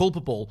makes him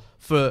culpable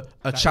for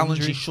a challenge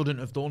injury. he shouldn't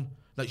have done.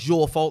 That's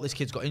your fault. This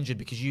kid's got injured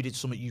because you did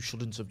something you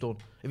shouldn't have done.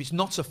 If it's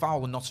not a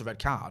foul and not a red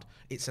card,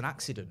 it's an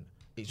accident.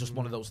 It's just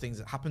one of those things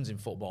that happens in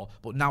football.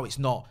 But now it's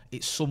not.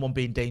 It's someone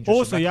being dangerous.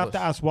 Also, you have to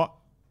ask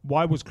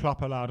why was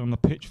Klopp allowed on the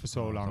pitch for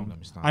so long?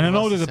 And I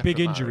know there's a big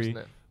injury,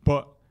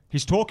 but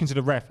he's talking to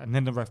the ref, and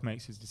then the ref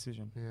makes his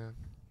decision. Yeah.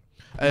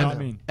 You know what I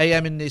mean?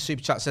 AM in the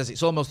super chat says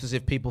it's almost as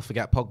if people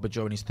forget Pogba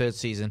during his third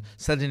season.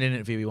 Said in an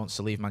interview he wants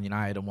to leave Man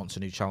United and wants a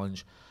new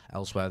challenge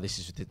elsewhere.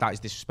 That is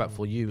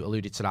disrespectful. You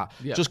alluded to that.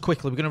 Yeah. Just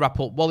quickly, we're going to wrap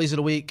up. Wallies of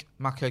the week.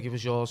 Maka, give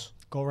us yours.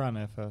 Go around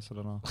there first. I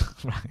don't know.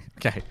 Right.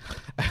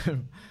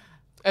 Okay.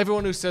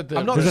 Everyone who said that.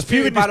 I'm not there's a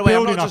few in this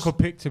building I could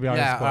pick, to be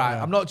honest. Yeah,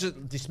 right. I'm not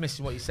just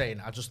dismissing what you're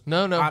saying. I just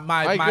no.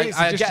 I agree.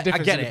 It's just a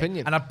difference in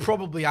opinion, and I'd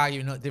probably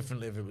argue not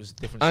differently if it was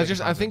different.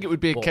 I think it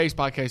would be a case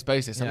by case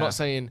basis. Yeah. I'm not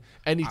saying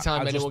any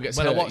time anyone gets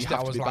hurt, you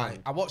have to be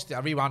banned. I watched it. I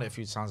rewound it a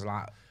few times.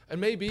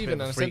 And maybe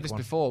even, and I said this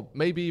before,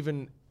 maybe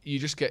even you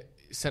just get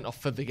sent off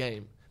for the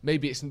game.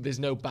 Maybe there's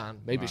no ban.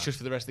 Maybe it's just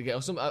for the rest of the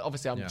game.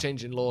 Obviously, I'm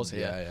changing laws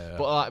here.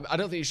 But I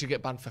don't think you should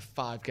get banned for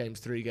 5 games,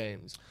 3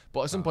 games.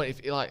 But at some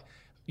point, if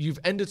you've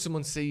ended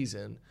someone's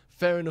season.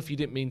 Fair enough, you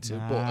didn't mean to,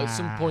 but at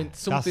some point,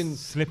 something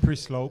that's slippery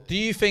slope. Do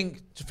you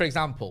think, for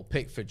example,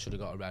 Pickford should have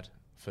got a red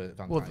for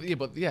Van Dijk?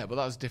 Well, but that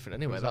was different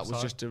anyway. That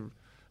was just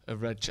a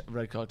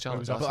red card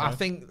challenge. But I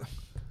think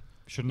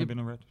shouldn't have been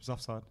a red. It was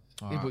offside.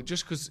 But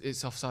just because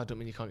it's offside, don't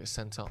mean you can't get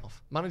sent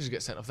off. Managers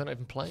get sent off; they're not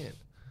even playing.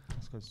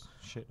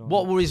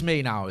 What worries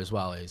me now as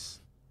well is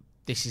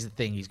this is the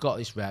thing. He's got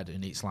this red,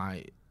 and it's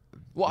like.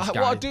 What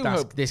I do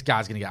hope this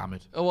guy's going to get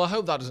hammered. Oh, well, I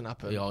hope that doesn't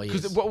happen.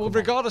 Because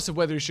regardless of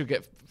whether he should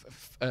get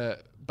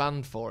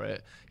banned for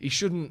it, he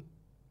shouldn't.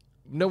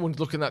 No one's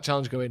looking at that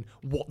challenge going,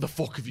 "What the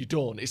fuck have you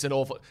done?" It's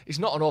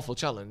not an awful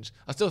challenge.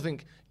 I still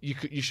think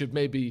you should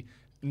maybe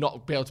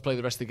not be able to play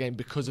the rest of the game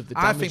because of the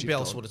damage. I think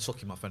Bielsa would have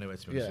took him off anyway.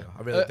 To be honest,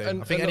 I really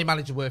do. I think any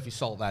manager worth his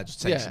salt there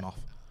just takes him off.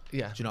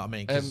 Yeah. Do you know what I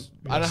mean? And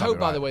I hope,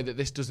 by the way, that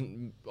this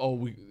doesn't.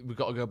 We've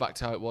got to go back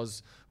to how it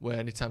was, where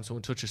anytime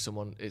someone touches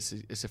someone,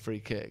 it's a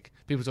free kick.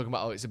 People talking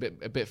about it's a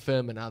bit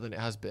firmer now than it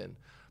has been,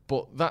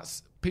 but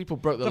that's people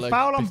broke the leg. The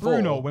foul on before.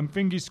 Bruno when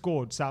Thingy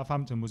scored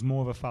Southampton was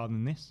more of a foul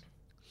than this.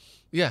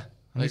 Yeah,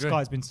 and this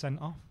guy's been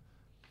sent off.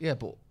 Yeah,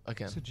 but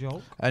again, it's a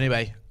joke.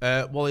 Anyway,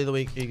 Wally of the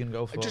week, you can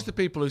go for just the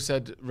people who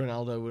said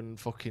Ronaldo and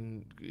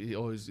fucking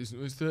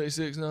he's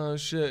 36 now,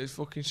 shit, it's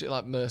fucking shit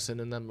like Merson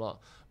and them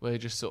lot, where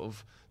just sort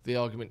of. The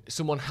argument,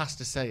 someone has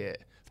to say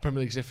it. The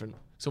Premier League's different.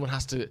 Someone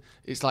has to.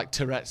 It's like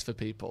Tourette's for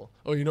people.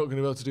 Oh, you're not going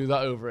to be able to do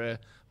that over here.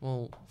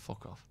 Well,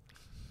 fuck off.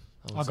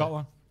 I got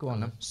one. Go on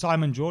then.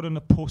 Simon Jordan,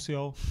 the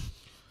pussy-hole.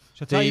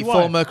 The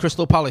former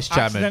Crystal Palace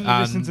chairman. Accidentally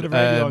listened to the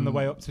radio on the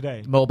way up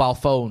today. Mobile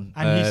phone.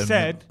 And he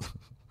said...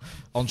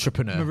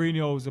 entrepreneur.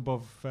 Mourinho's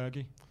above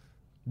Fergie.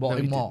 What?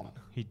 In what?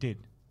 He did.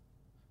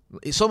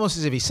 It's almost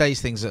as if he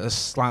says things that are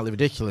slightly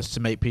ridiculous to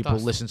make people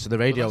listen to the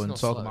radio and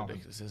talk about.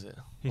 Ridiculous, is it?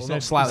 He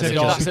said slightly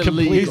that's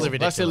illegal.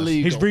 That's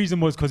illegal. His reason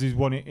was because he's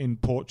won it in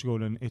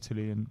Portugal and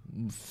Italy. And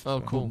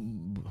oh, cool.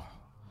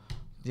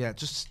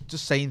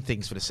 just saying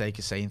things for the sake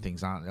of saying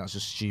things, aren't they? That's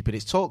just stupid.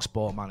 It's talk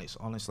sport, man. It's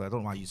honestly, I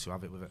don't know why you two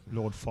have it with it.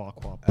 Lord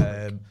Farquhar.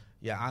 I'm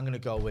going to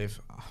go with.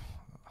 I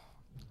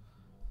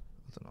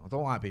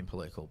don't like being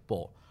political,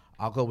 but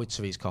I'll go with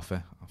Therese Coffey.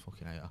 I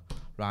fucking hate her.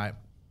 Right,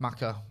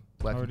 Macca.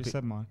 I already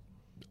said mine.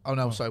 Oh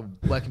no, so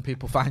where can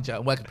people find you?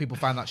 And where can people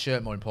find that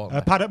shirt, more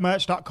importantly?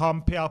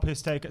 Paddockmerch.com, PR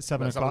Piss Take at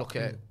 7 Let's have a o'clock.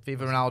 look at it.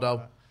 Viva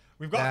Ronaldo.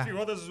 We've got a few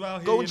others as well.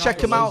 Go and check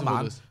them out,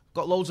 man.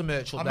 Got loads of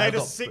merch up I there. made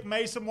a sick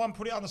Mason one,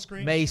 put it on the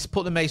screen.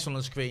 Put the Mason on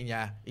the screen,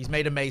 yeah. He's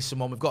made a Mason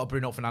one. We've got a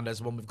Bruno Fernandes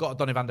one. We've got a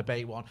Donny van der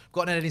Beek one. We've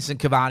got an Edinson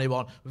Cavani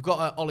one. We've got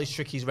a Ollie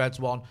Stricky's Reds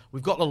one.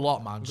 We've got a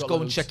lot, man. Just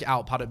go and check it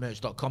out,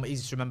 paddockmerch.com.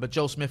 Easy to remember.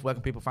 Joe Smith, where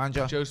can people find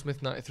you? Joe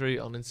Smith 93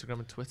 on Instagram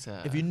and Twitter.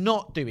 If you're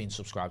not doing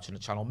subscribe to the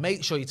channel,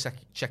 make sure you're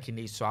checking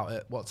these two out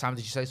at, what time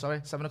did you say,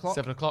 sorry? 7 o'clock?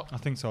 7 o'clock. I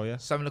think so, yeah.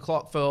 7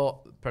 o'clock for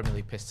Premier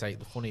League Piss Take,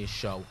 the funniest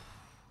show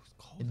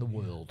in the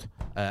world.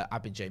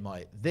 I've been Jay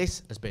Moy.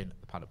 This has been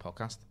the Paddock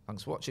Podcast.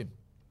 Thanks for watching.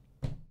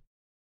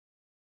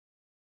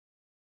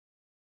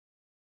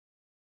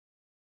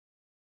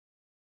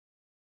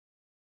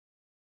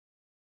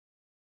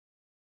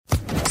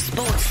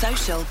 Sports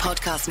Social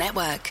Podcast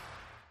Network.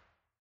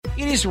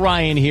 It is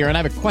Ryan here, and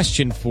I have a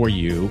question for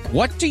you.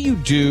 What do you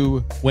do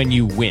when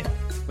you win?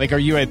 Like, are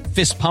you a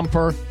fist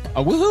pumper,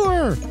 a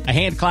woohooer, a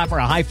hand clapper,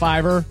 a high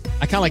fiver?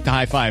 I kind of like the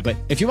high five, but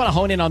if you want to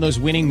hone in on those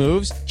winning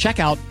moves, check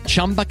out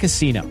Chumba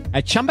Casino.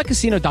 At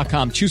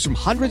ChumbaCasino.com, choose from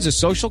hundreds of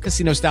social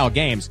casino-style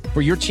games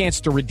for your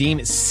chance to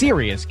redeem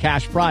serious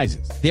cash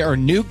prizes. There are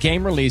new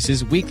game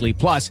releases weekly,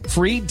 plus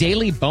free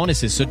daily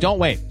bonuses, so don't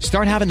wait.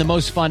 Start having the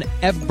most fun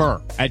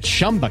ever at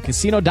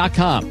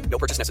ChumbaCasino.com. No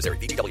purchase necessary.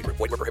 VGW Group.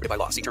 Void where prohibited by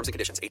law. See terms and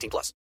conditions. 18+.